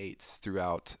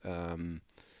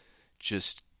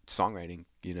just songwriting,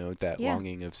 that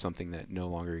longing of something that no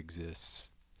longer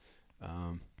exists.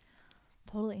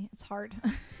 Totally. It's hard.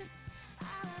 I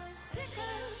was sick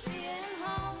of being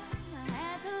home. I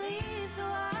had to leave so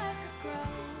I could grow.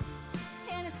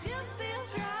 And it still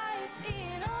feels right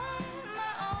being on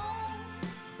my own.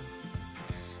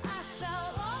 I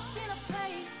felt lost in a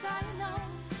place I know,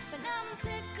 but now I'm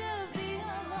sick of being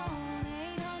alone.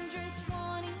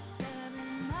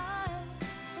 827 miles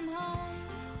from home.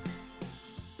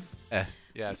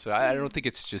 Yeah, so I don't think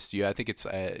it's just you. I think it's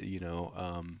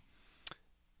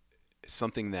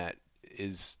something that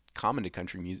is common to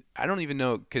country music. I don't even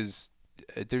know, because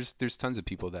there's tons of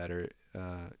people that are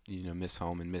miss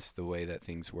home and miss the way that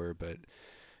things were. But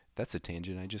that's a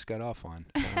tangent I just got off on.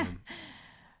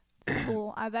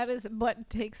 Cool. That is what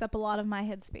takes up a lot of my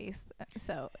headspace.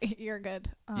 So you're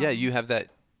good. Yeah, you have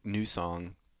that new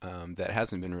song that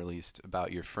hasn't been released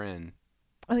about your friend.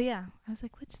 Oh yeah, I was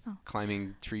like, which song?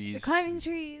 Climbing Trees. Climbing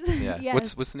Trees. Yeah.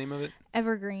 Yes. What's the name of it?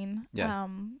 Evergreen. Yeah.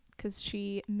 Because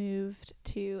she moved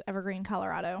to Evergreen,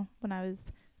 Colorado when it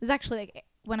was actually like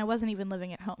when I wasn't even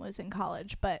living at home. I was in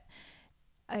college, but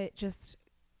it just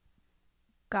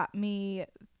got me.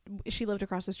 She lived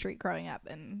across the street growing up,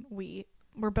 and we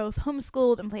were both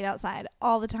homeschooled and played outside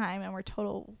all the time, and we're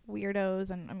total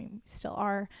weirdos, and I mean, we still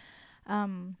are.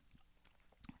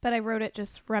 But I wrote it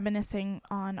just reminiscing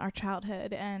on our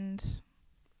childhood, and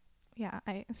yeah,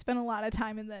 I spent a lot of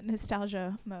time in the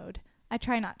nostalgia mode. I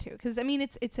try not to, because I mean,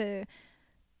 it's a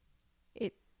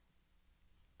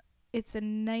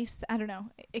nice, I don't know,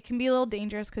 it can be a little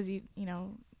dangerous because I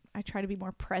try to be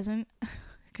more present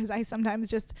because I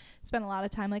sometimes just spend a lot of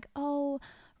time like, oh,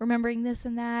 remembering this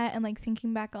and that, and like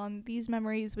thinking back on these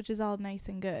memories, which is all nice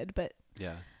and good, but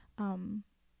yeah,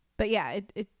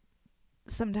 it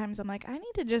sometimes I'm like, I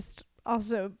need to just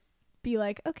also be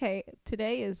like, okay,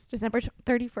 today is December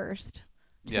 31st,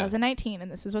 2019,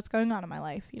 and this is what's going on in my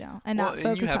life, and not focus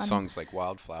on. And you have songs like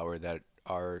Wildflower that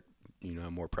are,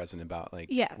 more present about like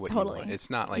what totally. you want. It's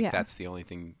not like that's the only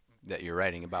thing that you're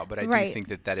writing about, but I do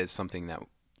think that is something that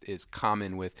is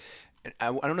common with.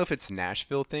 I don't know if it's a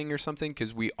Nashville thing or something,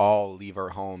 because we all leave our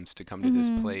homes to come to this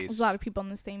place. There's a lot of people in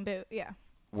the same boat, yeah.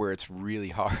 Where it's really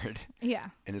hard. Yeah.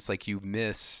 And it's like you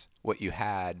miss what you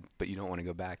had, but you don't want to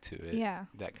go back to it. Yeah.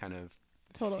 That kind of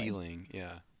Totally. feeling.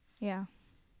 Yeah. Yeah.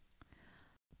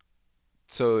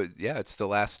 So yeah, it's the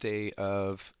last day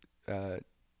of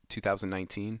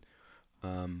 2019.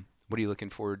 What are you looking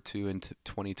forward to into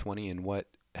 2020, and what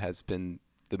has been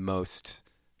the most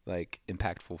like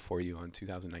impactful for you on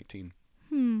 2019?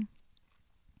 Well,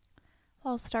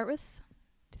 I'll start with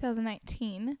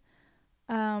 2019.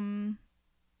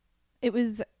 It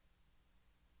was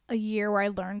a year where I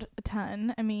learned a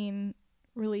ton. I mean,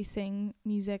 releasing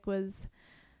music was,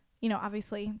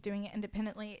 obviously doing it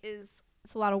independently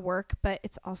it's a lot of work, but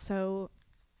it's also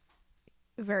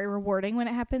very rewarding when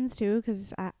it happens too,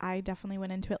 because I definitely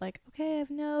went into it like, okay, I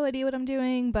have no idea what I'm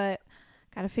doing, but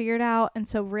got to figure it out. And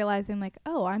so realizing like,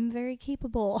 oh, I'm very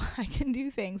capable. I can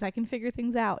do things. I can figure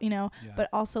things out, but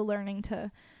also learning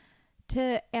to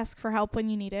ask for help when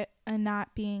you need it, and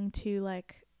not being too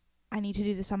like, I need to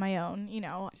do this on my own.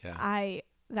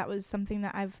 That was something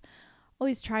that I've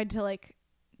always tried to like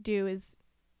do is,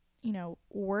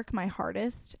 work my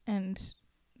hardest and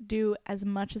do as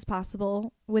much as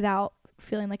possible without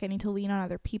feeling like I need to lean on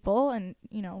other people, and,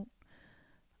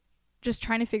 just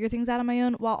trying to figure things out on my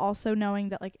own, while also knowing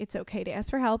that like it's okay to ask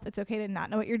for help. It's okay to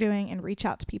not know what you're doing and reach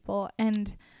out to people.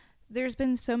 And there's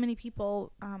been so many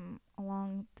people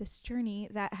along this journey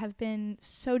that have been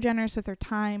so generous with their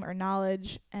time or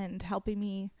knowledge and helping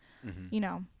me,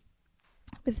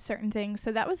 with certain things.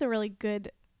 So that was a really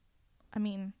good,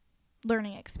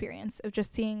 learning experience of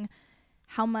just seeing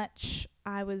how much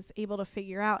I was able to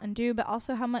figure out and do, but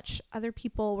also how much other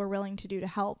people were willing to do to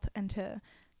help and to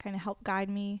kind of help guide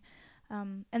me.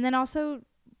 And then also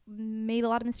made a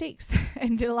lot of mistakes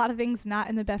and did a lot of things not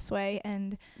in the best way.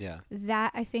 And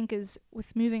that I think is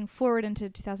with moving forward into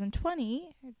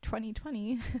 2020,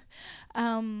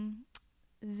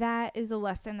 that is a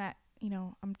lesson that,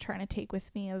 I'm trying to take with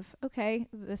me of, okay,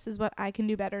 this is what I can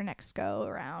do better next go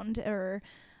around, or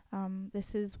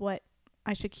this is what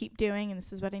I should keep doing, and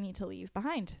this is what I need to leave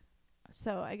behind.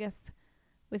 So I guess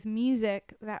with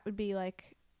music, that would be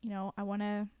like, I want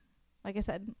to, like I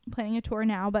said, planning a tour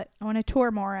now, but I want to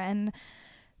tour more and,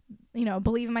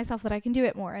 believe in myself that I can do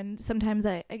it more. And sometimes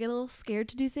I get a little scared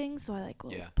to do things, so I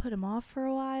put them off for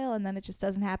a while, and then it just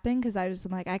doesn't happen because I'm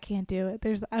like, I can't do it.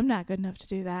 I'm not good enough to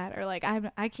do that, or like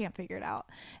I can't figure it out.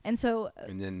 And so,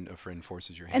 and then a friend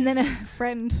forces your hand. And then a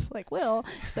friend like Will,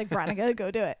 it's like, Veronica,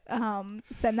 go do it.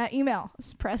 Send that email.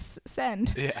 Press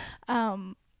send.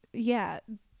 Yeah.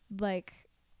 Like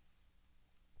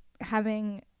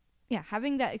having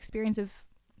that experience of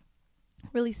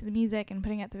releasing the music and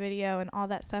putting out the video and all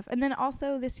that stuff. And then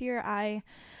also this year I,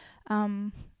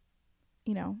 the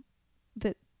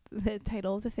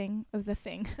title of the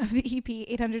EP,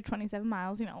 827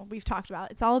 miles, we've talked about,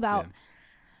 it's all about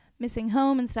missing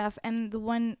home and stuff. And the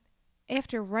one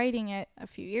after writing it a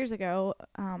few years ago,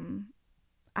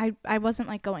 I wasn't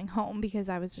like going home, because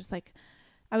I was just like,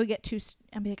 I would get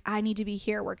I'd be like, I need to be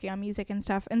here working on music and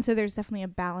stuff. And so there's definitely a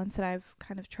balance that I've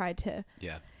kind of tried to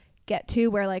get to,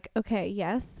 where like, okay,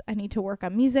 yes, I need to work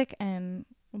on music and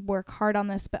work hard on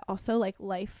this, but also like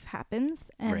life happens,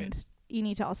 and you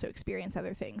need to also experience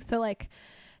other things. So like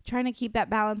trying to keep that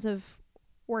balance of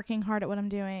working hard at what I'm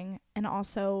doing and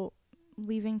also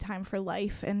leaving time for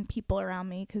life and people around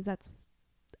me, because that's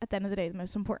at the end of the day the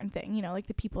most important thing, like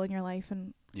the people in your life.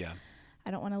 And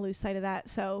I don't want to lose sight of that.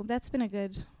 So that's been a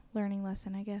good learning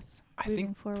lesson, I guess,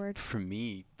 moving forward. For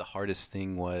me, the hardest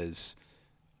thing was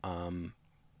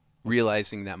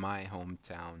realizing that my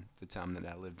hometown, the town that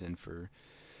I lived in for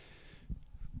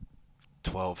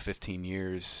 12, 15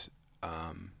 years,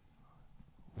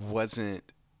 wasn't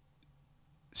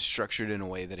structured in a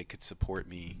way that it could support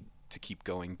me to keep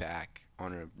going back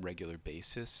on a regular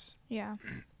basis. Yeah.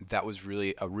 That was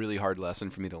really a really hard lesson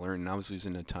for me to learn, and I was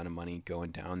losing a ton of money going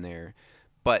down there.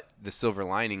 But the silver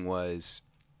lining was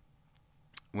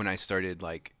when I started,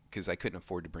 like, because I couldn't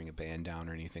afford to bring a band down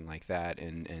or anything like that,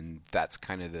 and that's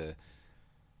kind of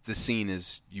the scene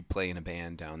is you play in a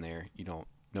band down there.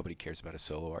 Nobody cares about a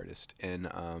solo artist.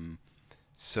 And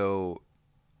so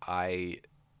I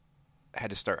had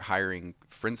to start hiring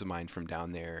friends of mine from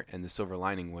down there, and the silver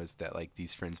lining was that like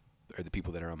these friends are the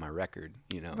people that are on my record,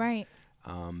 Right.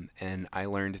 And I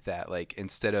learned that like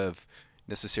instead of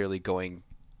necessarily going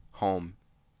home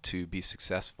to be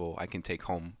successful, I can take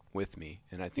home with me.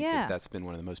 And I think that's been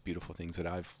one of the most beautiful things that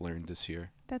I've learned this year.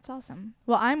 That's awesome.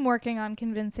 Well, I'm working on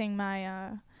convincing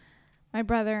my my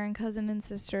brother and cousin and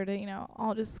sister to,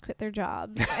 all just quit their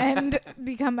jobs and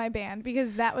become my band,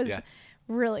 because that was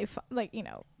really fun. Like,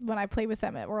 when I played with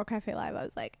them at World Cafe Live, I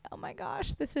was like, oh my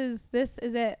gosh, this is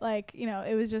it. Like,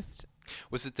 it was just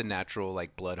Was it the natural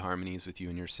like blood harmonies with you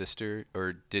and your sister,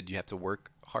 or did you have to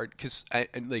work hard? Because I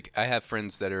have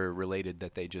friends that are related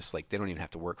that they just like they don't even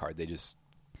have to work hard. They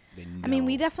know. I mean,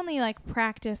 we definitely like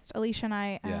practiced. Alicia and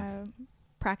I Yeah.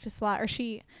 practiced a lot, or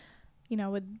she,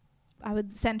 I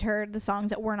would send her the songs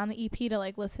that weren't on the EP to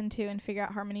like listen to and figure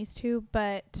out harmonies to.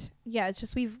 But yeah, it's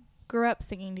just we grew up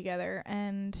singing together,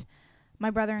 and my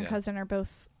brother and cousin are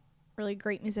both really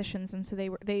great musicians, and so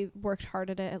they worked hard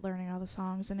at it, at learning all the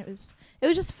songs, and it was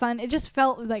just fun. It just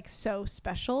felt like so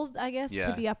special, I guess,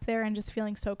 to be up there and just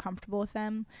feeling so comfortable with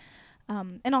them.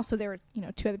 And also there were,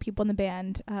 two other people in the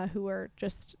band who were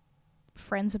just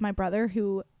friends of my brother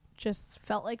who just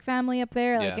felt like family up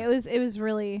there. Like it was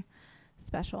really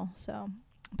special. So,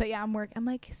 but yeah, I'm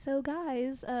like, so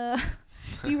guys,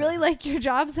 do you really like your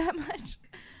jobs that much?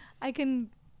 I can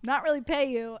not really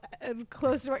pay you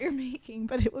close to what you're making,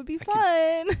 but it would be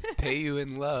fun. Pay you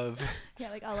in love. Yeah,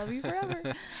 like I'll love you forever.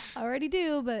 I already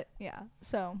do, but yeah.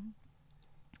 So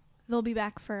they'll be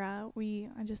back for I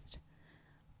just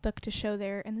booked a show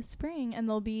there in the spring, and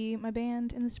they'll be my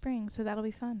band in the spring, so that'll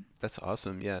be fun. That's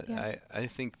awesome. Yeah. I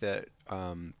think that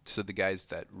so the guys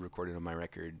that recorded on my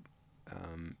record,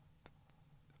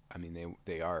 I mean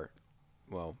they are,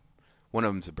 well, one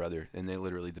of them's a brother, and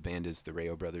the band is the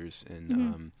Rayo Brothers,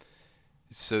 and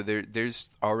so there's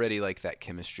already like that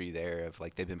chemistry there of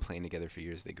like they've been playing together for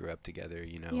years, they grew up together,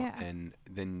 and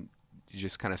then you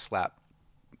just kind of slap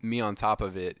me on top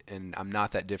of it, and I'm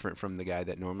not that different from the guy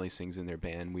that normally sings in their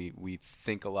band. We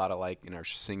think a lot alike in our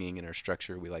singing and our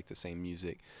structure. We like the same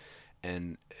music,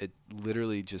 and it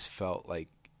literally just felt like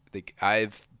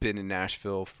I've been in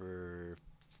Nashville for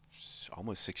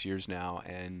almost 6 years now,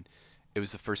 and it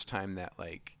was the first time that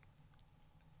like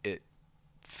it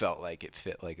felt like it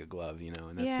fit like a glove,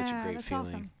 and that's such a great feeling.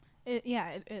 Awesome. It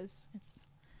is. It's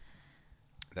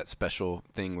that special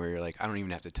thing where you're like, I don't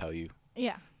even have to tell you.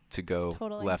 Yeah. To go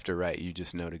left or right. You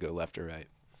just know to go left or right.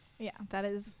 Yeah, that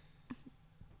is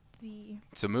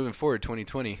So moving forward,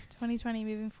 2020. 2020,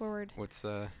 moving forward. What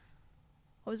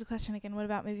was the question again? What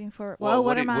about moving forward? Well,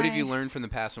 what have you learned from the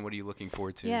past, and what are you looking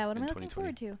forward to? Yeah, what am I looking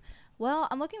forward to? Well,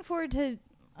 I'm looking forward to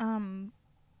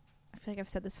I feel like I've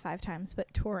said this 5 times,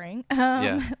 but touring.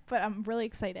 But I'm really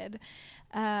excited.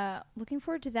 Looking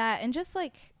forward to that, and just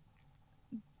like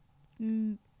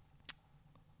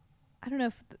I don't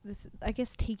know if I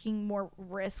guess taking more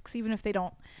risks, even if they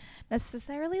don't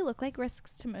necessarily look like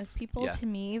risks to most people. Yeah. To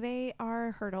me, they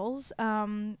are hurdles.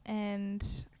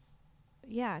 And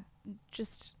yeah,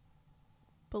 just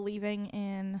believing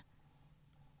in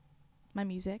my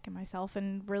music and myself,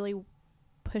 and really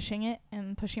pushing it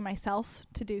and pushing myself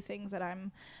to do things that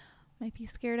might be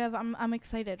scared of. I'm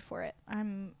excited for it.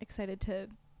 I'm excited to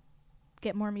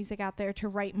get more music out there, to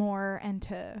write more, and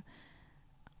to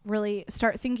really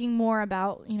start thinking more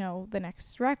about, the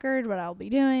next record, what I'll be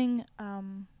doing. I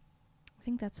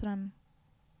think that's what I'm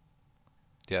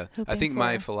I think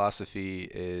my philosophy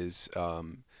is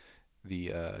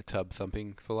the tub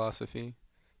thumping philosophy,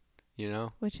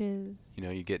 which is,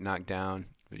 you get knocked down,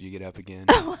 but you get up again.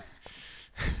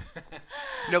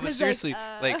 No, but seriously,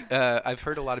 I've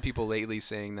heard a lot of people lately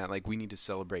saying that like we need to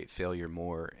celebrate failure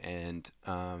more, and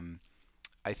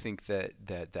I think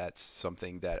that's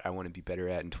something that I want to be better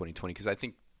at in 2020, because I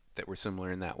think that we're similar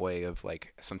in that way of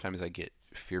like sometimes I get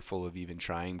fearful of even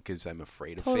trying because I'm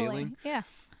afraid of failing. Yeah.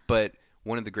 But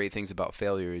one of the great things about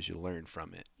failure is you learn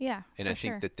from it. Yeah. And I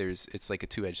think that it's like a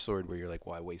two-edged sword where you're like,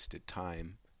 well, I wasted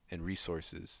time and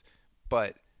resources,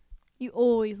 but you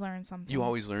always learn something.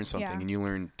 And you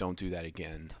learn, don't do that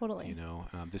again. Totally.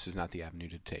 This is not the avenue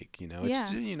to take.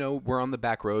 It's we're on the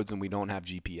back roads and we don't have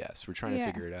GPS. We're trying to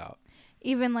figure it out.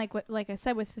 Even like I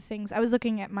said with the things, I was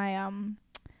looking at my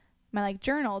my like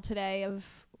journal today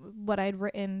of what I'd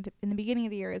written in the beginning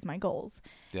of the year as my goals.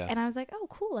 Yeah. And I was like, oh,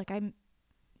 cool. Like I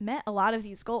met a lot of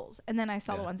these goals, and then I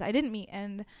saw the ones I didn't meet,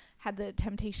 and had the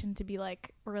temptation to be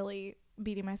like really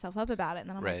beating myself up about it. And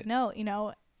then I'm like,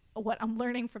 no, what I'm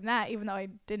learning from that, even though I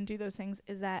didn't do those things,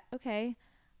 is that, okay,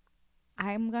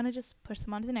 I'm going to just push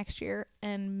them on to the next year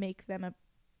and make them a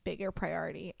bigger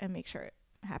priority and make sure it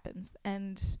happens.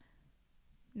 And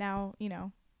now,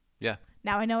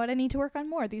 now I know what I need to work on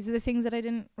more. These are the things that I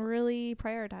didn't really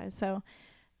prioritize. So,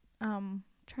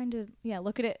 trying to,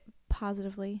 look at it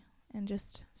positively and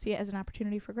just see it as an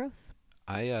opportunity for growth.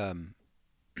 I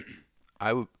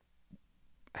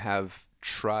have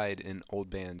tried in old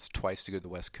bands twice to go to the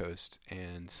West Coast,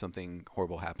 and something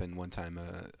horrible happened. One time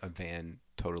a van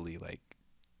totally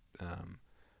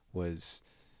was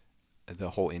the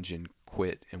whole engine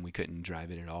quit and we couldn't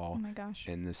drive it at all. Oh my gosh.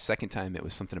 And the second time it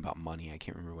was something about money. I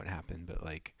can't remember what happened, but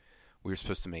like we were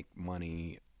supposed to make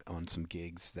money on some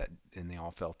gigs and they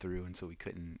all fell through, and so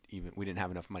we didn't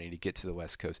have enough money to get to the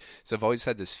West Coast. So I've always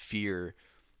had this fear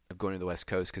of going to the West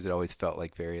Coast because it always felt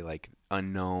like very like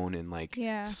unknown and like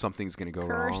something's gonna go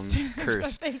Cursed wrong,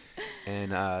 cursed. Something.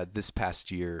 And this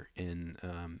past year in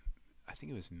I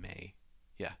think it was May.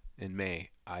 Yeah, in May,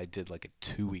 I did like a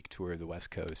 2-week tour of the West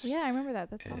Coast. Yeah, I remember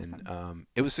that. That's and, awesome.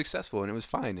 It was successful and it was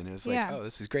fine. And it was like, oh,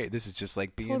 this is great. This is just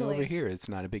like being over here. It's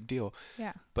not a big deal.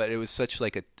 Yeah. But it was such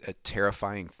like a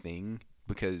terrifying thing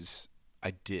because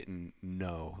I didn't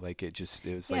know. Like it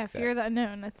was like fear of the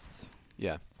unknown. That's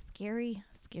scary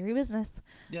business.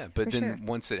 Yeah, but then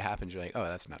once it happens, you're like, oh,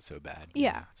 that's not so bad.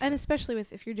 Yeah, so. And especially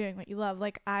if you're doing what you love.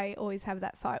 Like I always have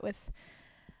that thought with,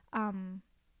 I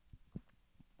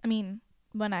mean,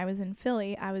 when I was in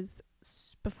Philly,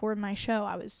 before my show,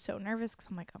 I was so nervous because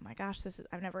I'm like, oh my gosh,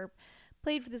 I've never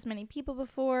played for this many people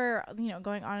before,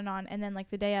 going on. And then like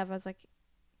the day of, I was like,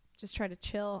 just try to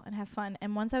chill and have fun.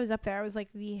 And once I was up there, I was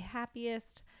like the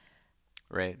happiest.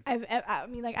 Right. I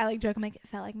mean, like I like joke. I'm like, it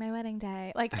felt like my wedding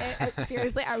day. Like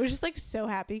seriously, I was just like so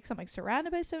happy because I'm like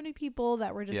surrounded by so many people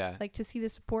that were just like to see the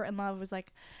support and love was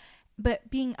like, but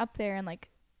being up there and like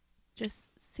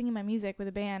just singing my music with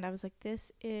a band, I was like,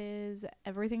 this is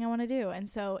everything I want to do. And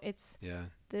so it's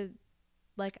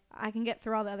like I can get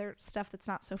through all the other stuff that's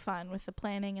not so fun with the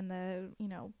planning and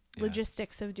the,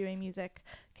 logistics of doing music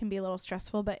can be a little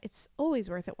stressful, but it's always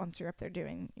worth it once you're up there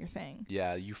doing your thing.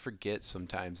 Yeah, you forget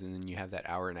sometimes, and then you have that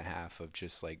hour and a half of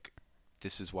just like,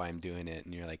 this is why I'm doing it,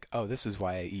 and you're like, oh, this is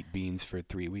why I eat beans for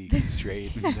 3 weeks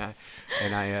straight. Yes.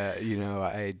 and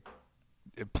I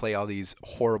play all these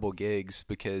horrible gigs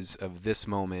because of this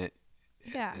moment.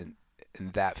 Yeah.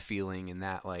 And that feeling and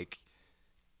that like,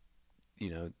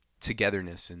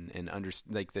 togetherness and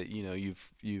like that,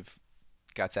 you've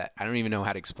got that. I don't even know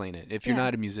how to explain it. If you're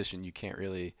not a musician, you can't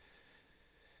really,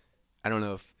 I don't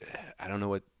know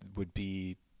what would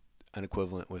be an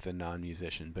equivalent with a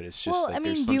non-musician, but it's just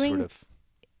there's some sort of,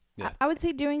 I would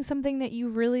say doing something that you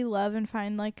really love and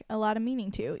find like a lot of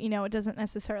meaning to, it doesn't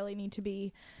necessarily need to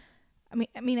be,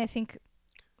 I mean, I think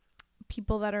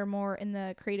people that are more in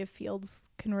the creative fields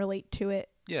can relate to it.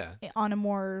 Yeah. On a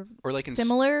more or like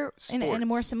similar in a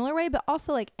more similar way, but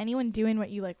also like anyone doing what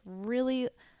you like really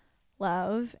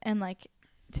love. And like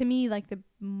to me, like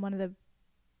one of the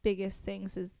biggest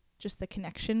things is just the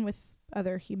connection with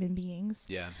other human beings.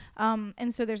 Yeah.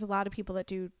 And so there's a lot of people that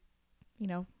do,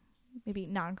 maybe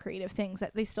non-creative things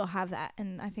that they still have that.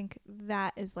 And I think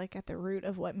that is like at the root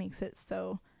of what makes it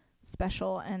so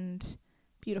special and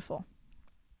beautiful.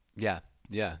 Yeah.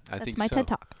 Yeah. That's think my so. TED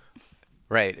Talk.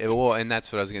 Right. Well, and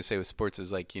that's what I was going to say with sports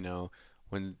is like,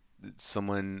 when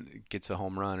someone gets a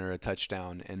home run or a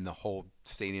touchdown and the whole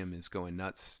stadium is going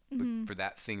nuts for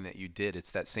that thing that you did,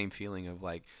 it's that same feeling of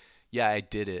like, yeah, I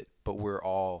did it, but we're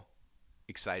all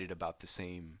excited about the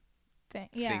same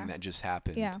thing that just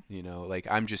happened. Yeah. Like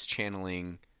I'm just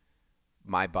channeling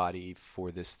my body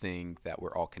for this thing that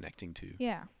we're all connecting to.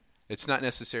 Yeah. It's not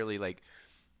necessarily like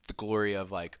the glory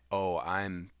of like, oh,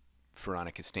 I'm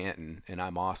Veronica Stanton and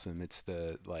I'm awesome. It's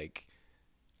the like,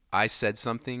 I said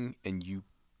something and you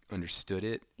understood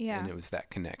it. Yeah. And it was that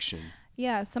connection.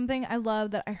 Yeah. Something I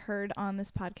love that I heard on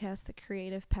this podcast, the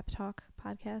Creative Pep Talk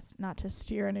podcast, not to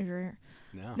steer any of your,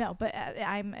 no, but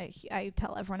I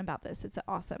tell everyone about this. It's an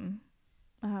awesome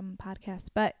podcast,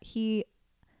 but he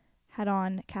had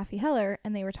on Kathy Heller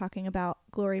and they were talking about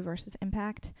glory versus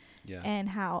impact and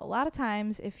how a lot of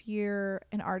times if you're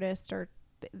an artist or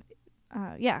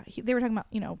they were talking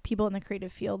about, people in the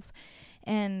creative fields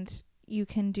and you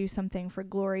can do something for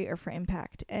glory or for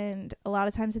impact. And a lot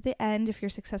of times at the end, if you're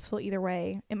successful either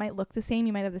way, it might look the same.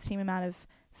 You might have the same amount of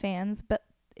fans, but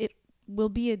it will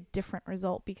be a different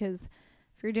result because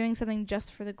if you're doing something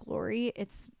just for the glory,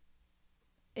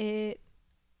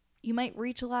 you might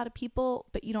reach a lot of people,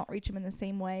 but you don't reach them in the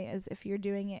same way as if you're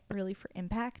doing it really for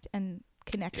impact and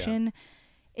connection. Yeah.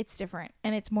 It's different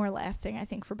and it's more lasting, I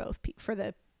think, for both for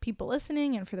the people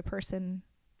listening and for the person,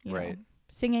 know,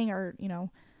 singing or,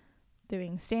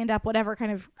 doing stand up, whatever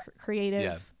kind of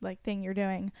creative like thing you're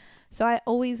doing. So I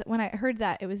always, when I heard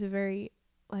that, it was a very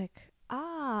like,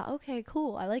 okay,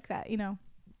 cool. I like that.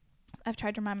 I've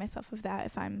tried to remind myself of that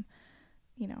if I'm,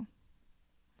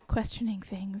 questioning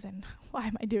things and why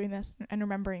am I doing this, and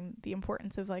remembering the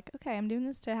importance of like, okay, I'm doing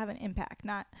this to have an impact.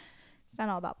 It's not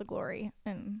all about the glory,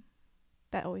 and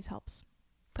that always helps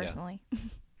personally.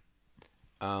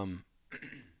 Yeah.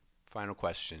 Final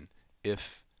question.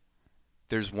 If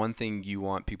there's one thing you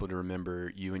want people to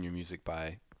remember you and your music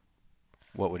by,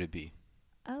 what would it be?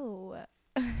 Oh,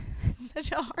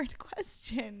 such a hard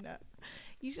question.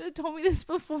 You should have told me this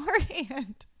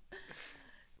beforehand.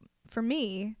 For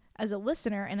me, as a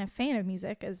listener and a fan of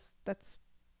music, as that's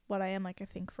what I am, like, I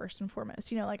think first and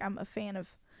foremost, you know, like I'm a fan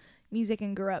of music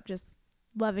and grew up just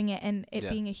loving it and it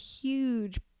being a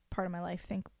huge part of my life, I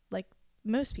think, like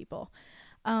most people.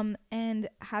 And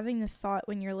having the thought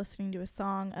when you're listening to a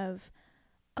song of,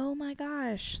 oh my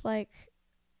gosh, like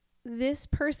this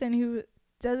person who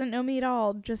doesn't know me at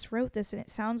all just wrote this and it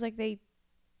sounds like they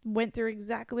went through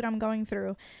exactly what I'm going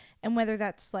through. And whether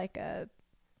that's like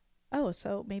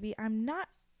so maybe I'm not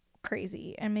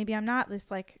crazy and maybe I'm not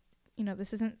this, like, you know,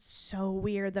 this isn't so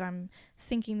weird that I'm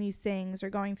thinking these things or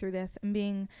going through this, and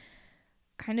being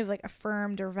kind of like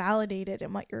affirmed or validated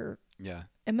in what your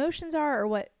emotions are or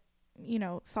what, you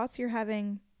know, thoughts you're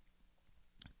having.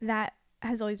 That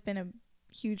has always been a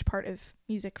huge part of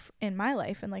music in my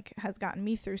life and like has gotten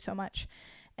me through so much.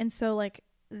 And so like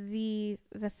the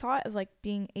thought of like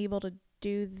being able to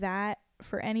do that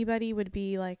for anybody would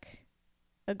be like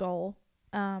a goal.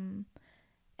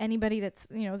 Anybody that's,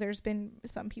 you know, there's been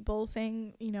some people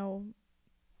saying, you know,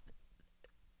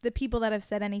 the people that have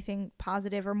said anything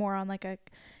positive or more on like a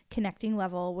connecting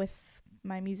level with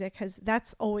my music,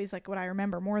 that's always like what I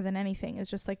remember more than anything, is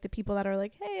just like the people that are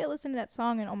like, hey, listen to that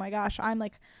song and oh my gosh, I'm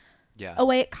like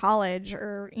away at college,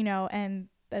 or, you know, and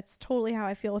that's totally how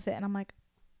I feel with it. And I'm like,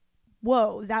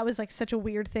 whoa, that was like such a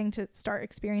weird thing to start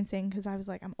experiencing, because I was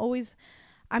like, I'm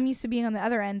used to being on the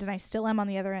other end, and I still am on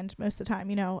the other end most of the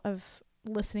time, you know, of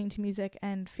listening to music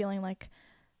and feeling like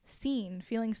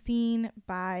feeling seen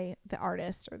by the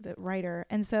artist or the writer.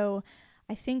 And so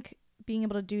I think being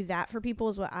able to do that for people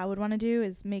is what I would want to do,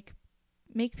 is make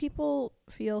people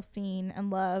feel seen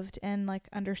and loved and like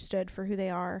understood for who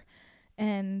they are.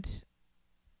 And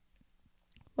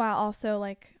while also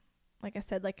like I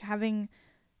said, like having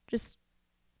just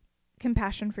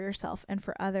compassion for yourself and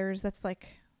for others. That's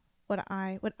like what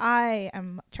I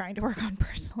am trying to work on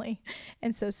personally.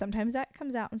 And so sometimes that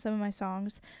comes out in some of my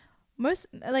songs. Most,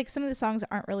 like, some of the songs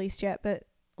aren't released yet, but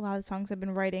a lot of the songs I've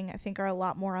been writing, I think, are a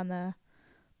lot more on the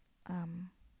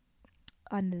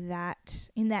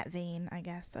in that vein, I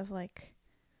guess, of like,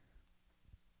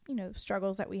 you know,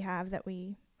 struggles that we have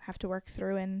to work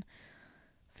through and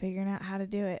figuring out how to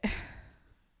do it. Do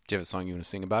you have a song you want to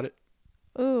sing about it?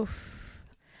 Oof.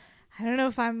 I don't know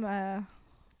if I'm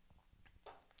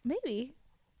maybe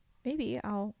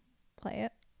I'll play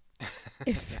it.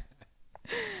 If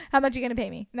how much are you gonna pay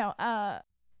me? No. 1,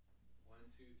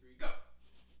 2, 3, go.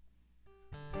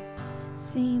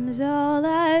 Seems all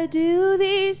I do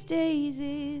these days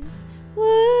is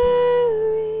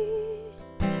worry,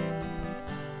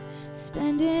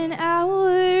 spending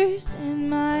hours in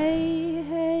my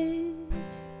head,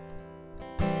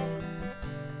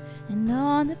 and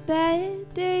on the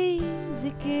bad days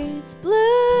it gets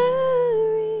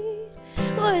blurry,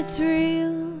 what's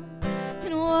real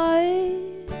and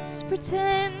what's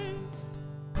pretend.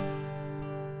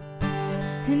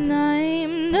 And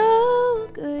I'm no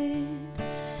good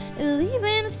at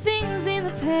leaving things in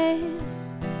the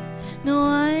past. No,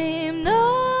 I'm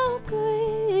no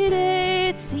good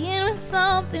at seeing when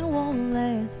something won't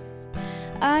last.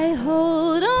 I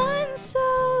hold on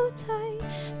so tight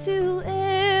to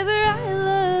whoever I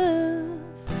love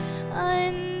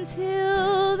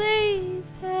until they've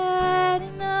had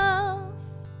enough.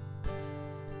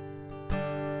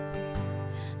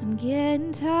 I'm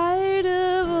getting tired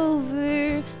of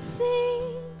overthinking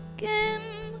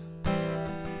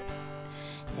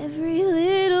every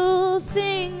little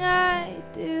thing I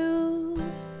do.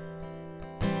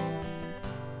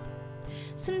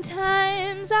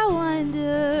 Sometimes I wind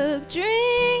up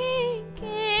drinking,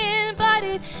 but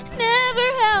it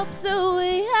never helps the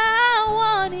way I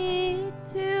want it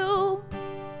to.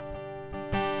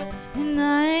 And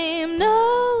I'm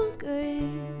no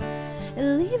good at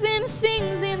leaving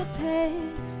things in the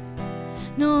past.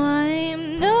 No,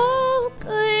 I'm no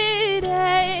good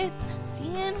at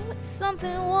seeing what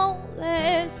something won't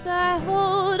last. I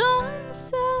hold on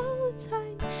so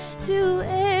tight to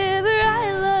whoever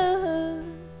I love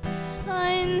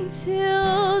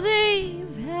until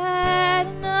they've had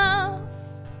enough.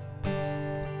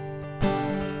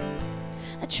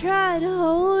 I try to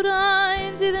hold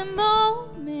on to the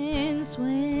moments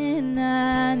when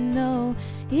I know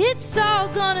it's all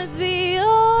gonna be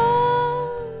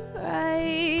alright.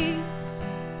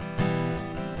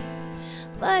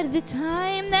 But the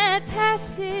time that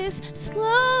passes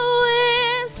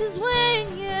slowest is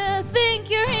when you think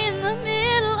you're in the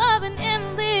middle of an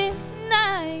endless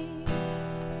night.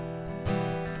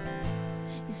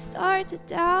 You start to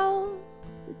doubt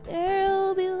that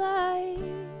there'll be light.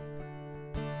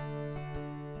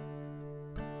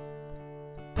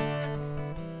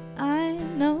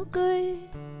 I'm no good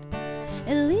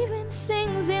at leaving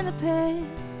things in the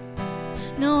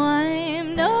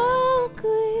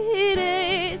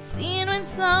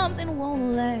something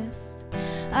won't last.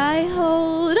 I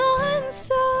hold on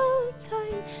so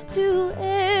tight to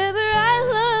whoever I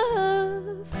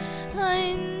love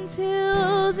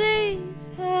until they've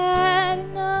had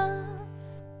enough.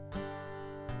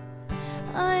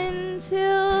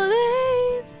 Until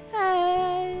they've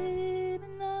had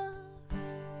enough.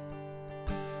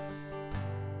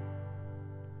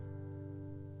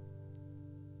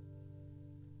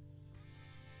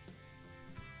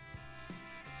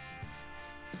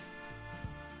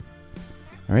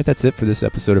 All right, that's it for this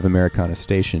episode of Americana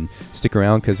Station. Stick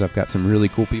around because I've got some really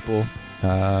cool people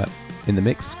in the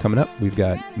mix coming up. We've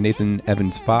got Nathan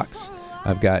Evans Fox.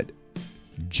 I've got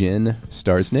Jen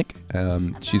Starsnick.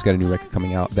 She's got a new record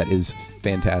coming out that is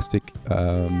fantastic.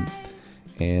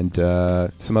 And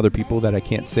some other people that I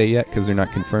can't say yet because they're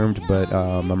not confirmed, but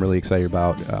I'm really excited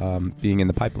about being in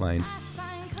the pipeline.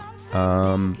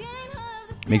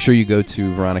 Make sure you go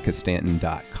to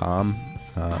veronicastanton.com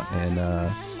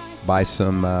and buy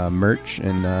some merch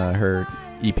and her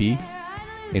EP,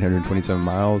 827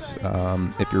 Miles.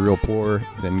 If you're real poor,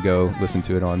 then go listen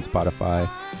to it on Spotify.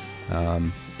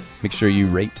 Make sure you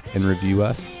rate and review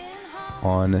us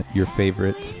on your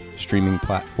favorite streaming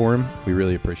platform. We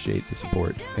really appreciate the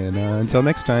support. And until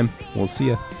next time, we'll see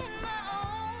ya.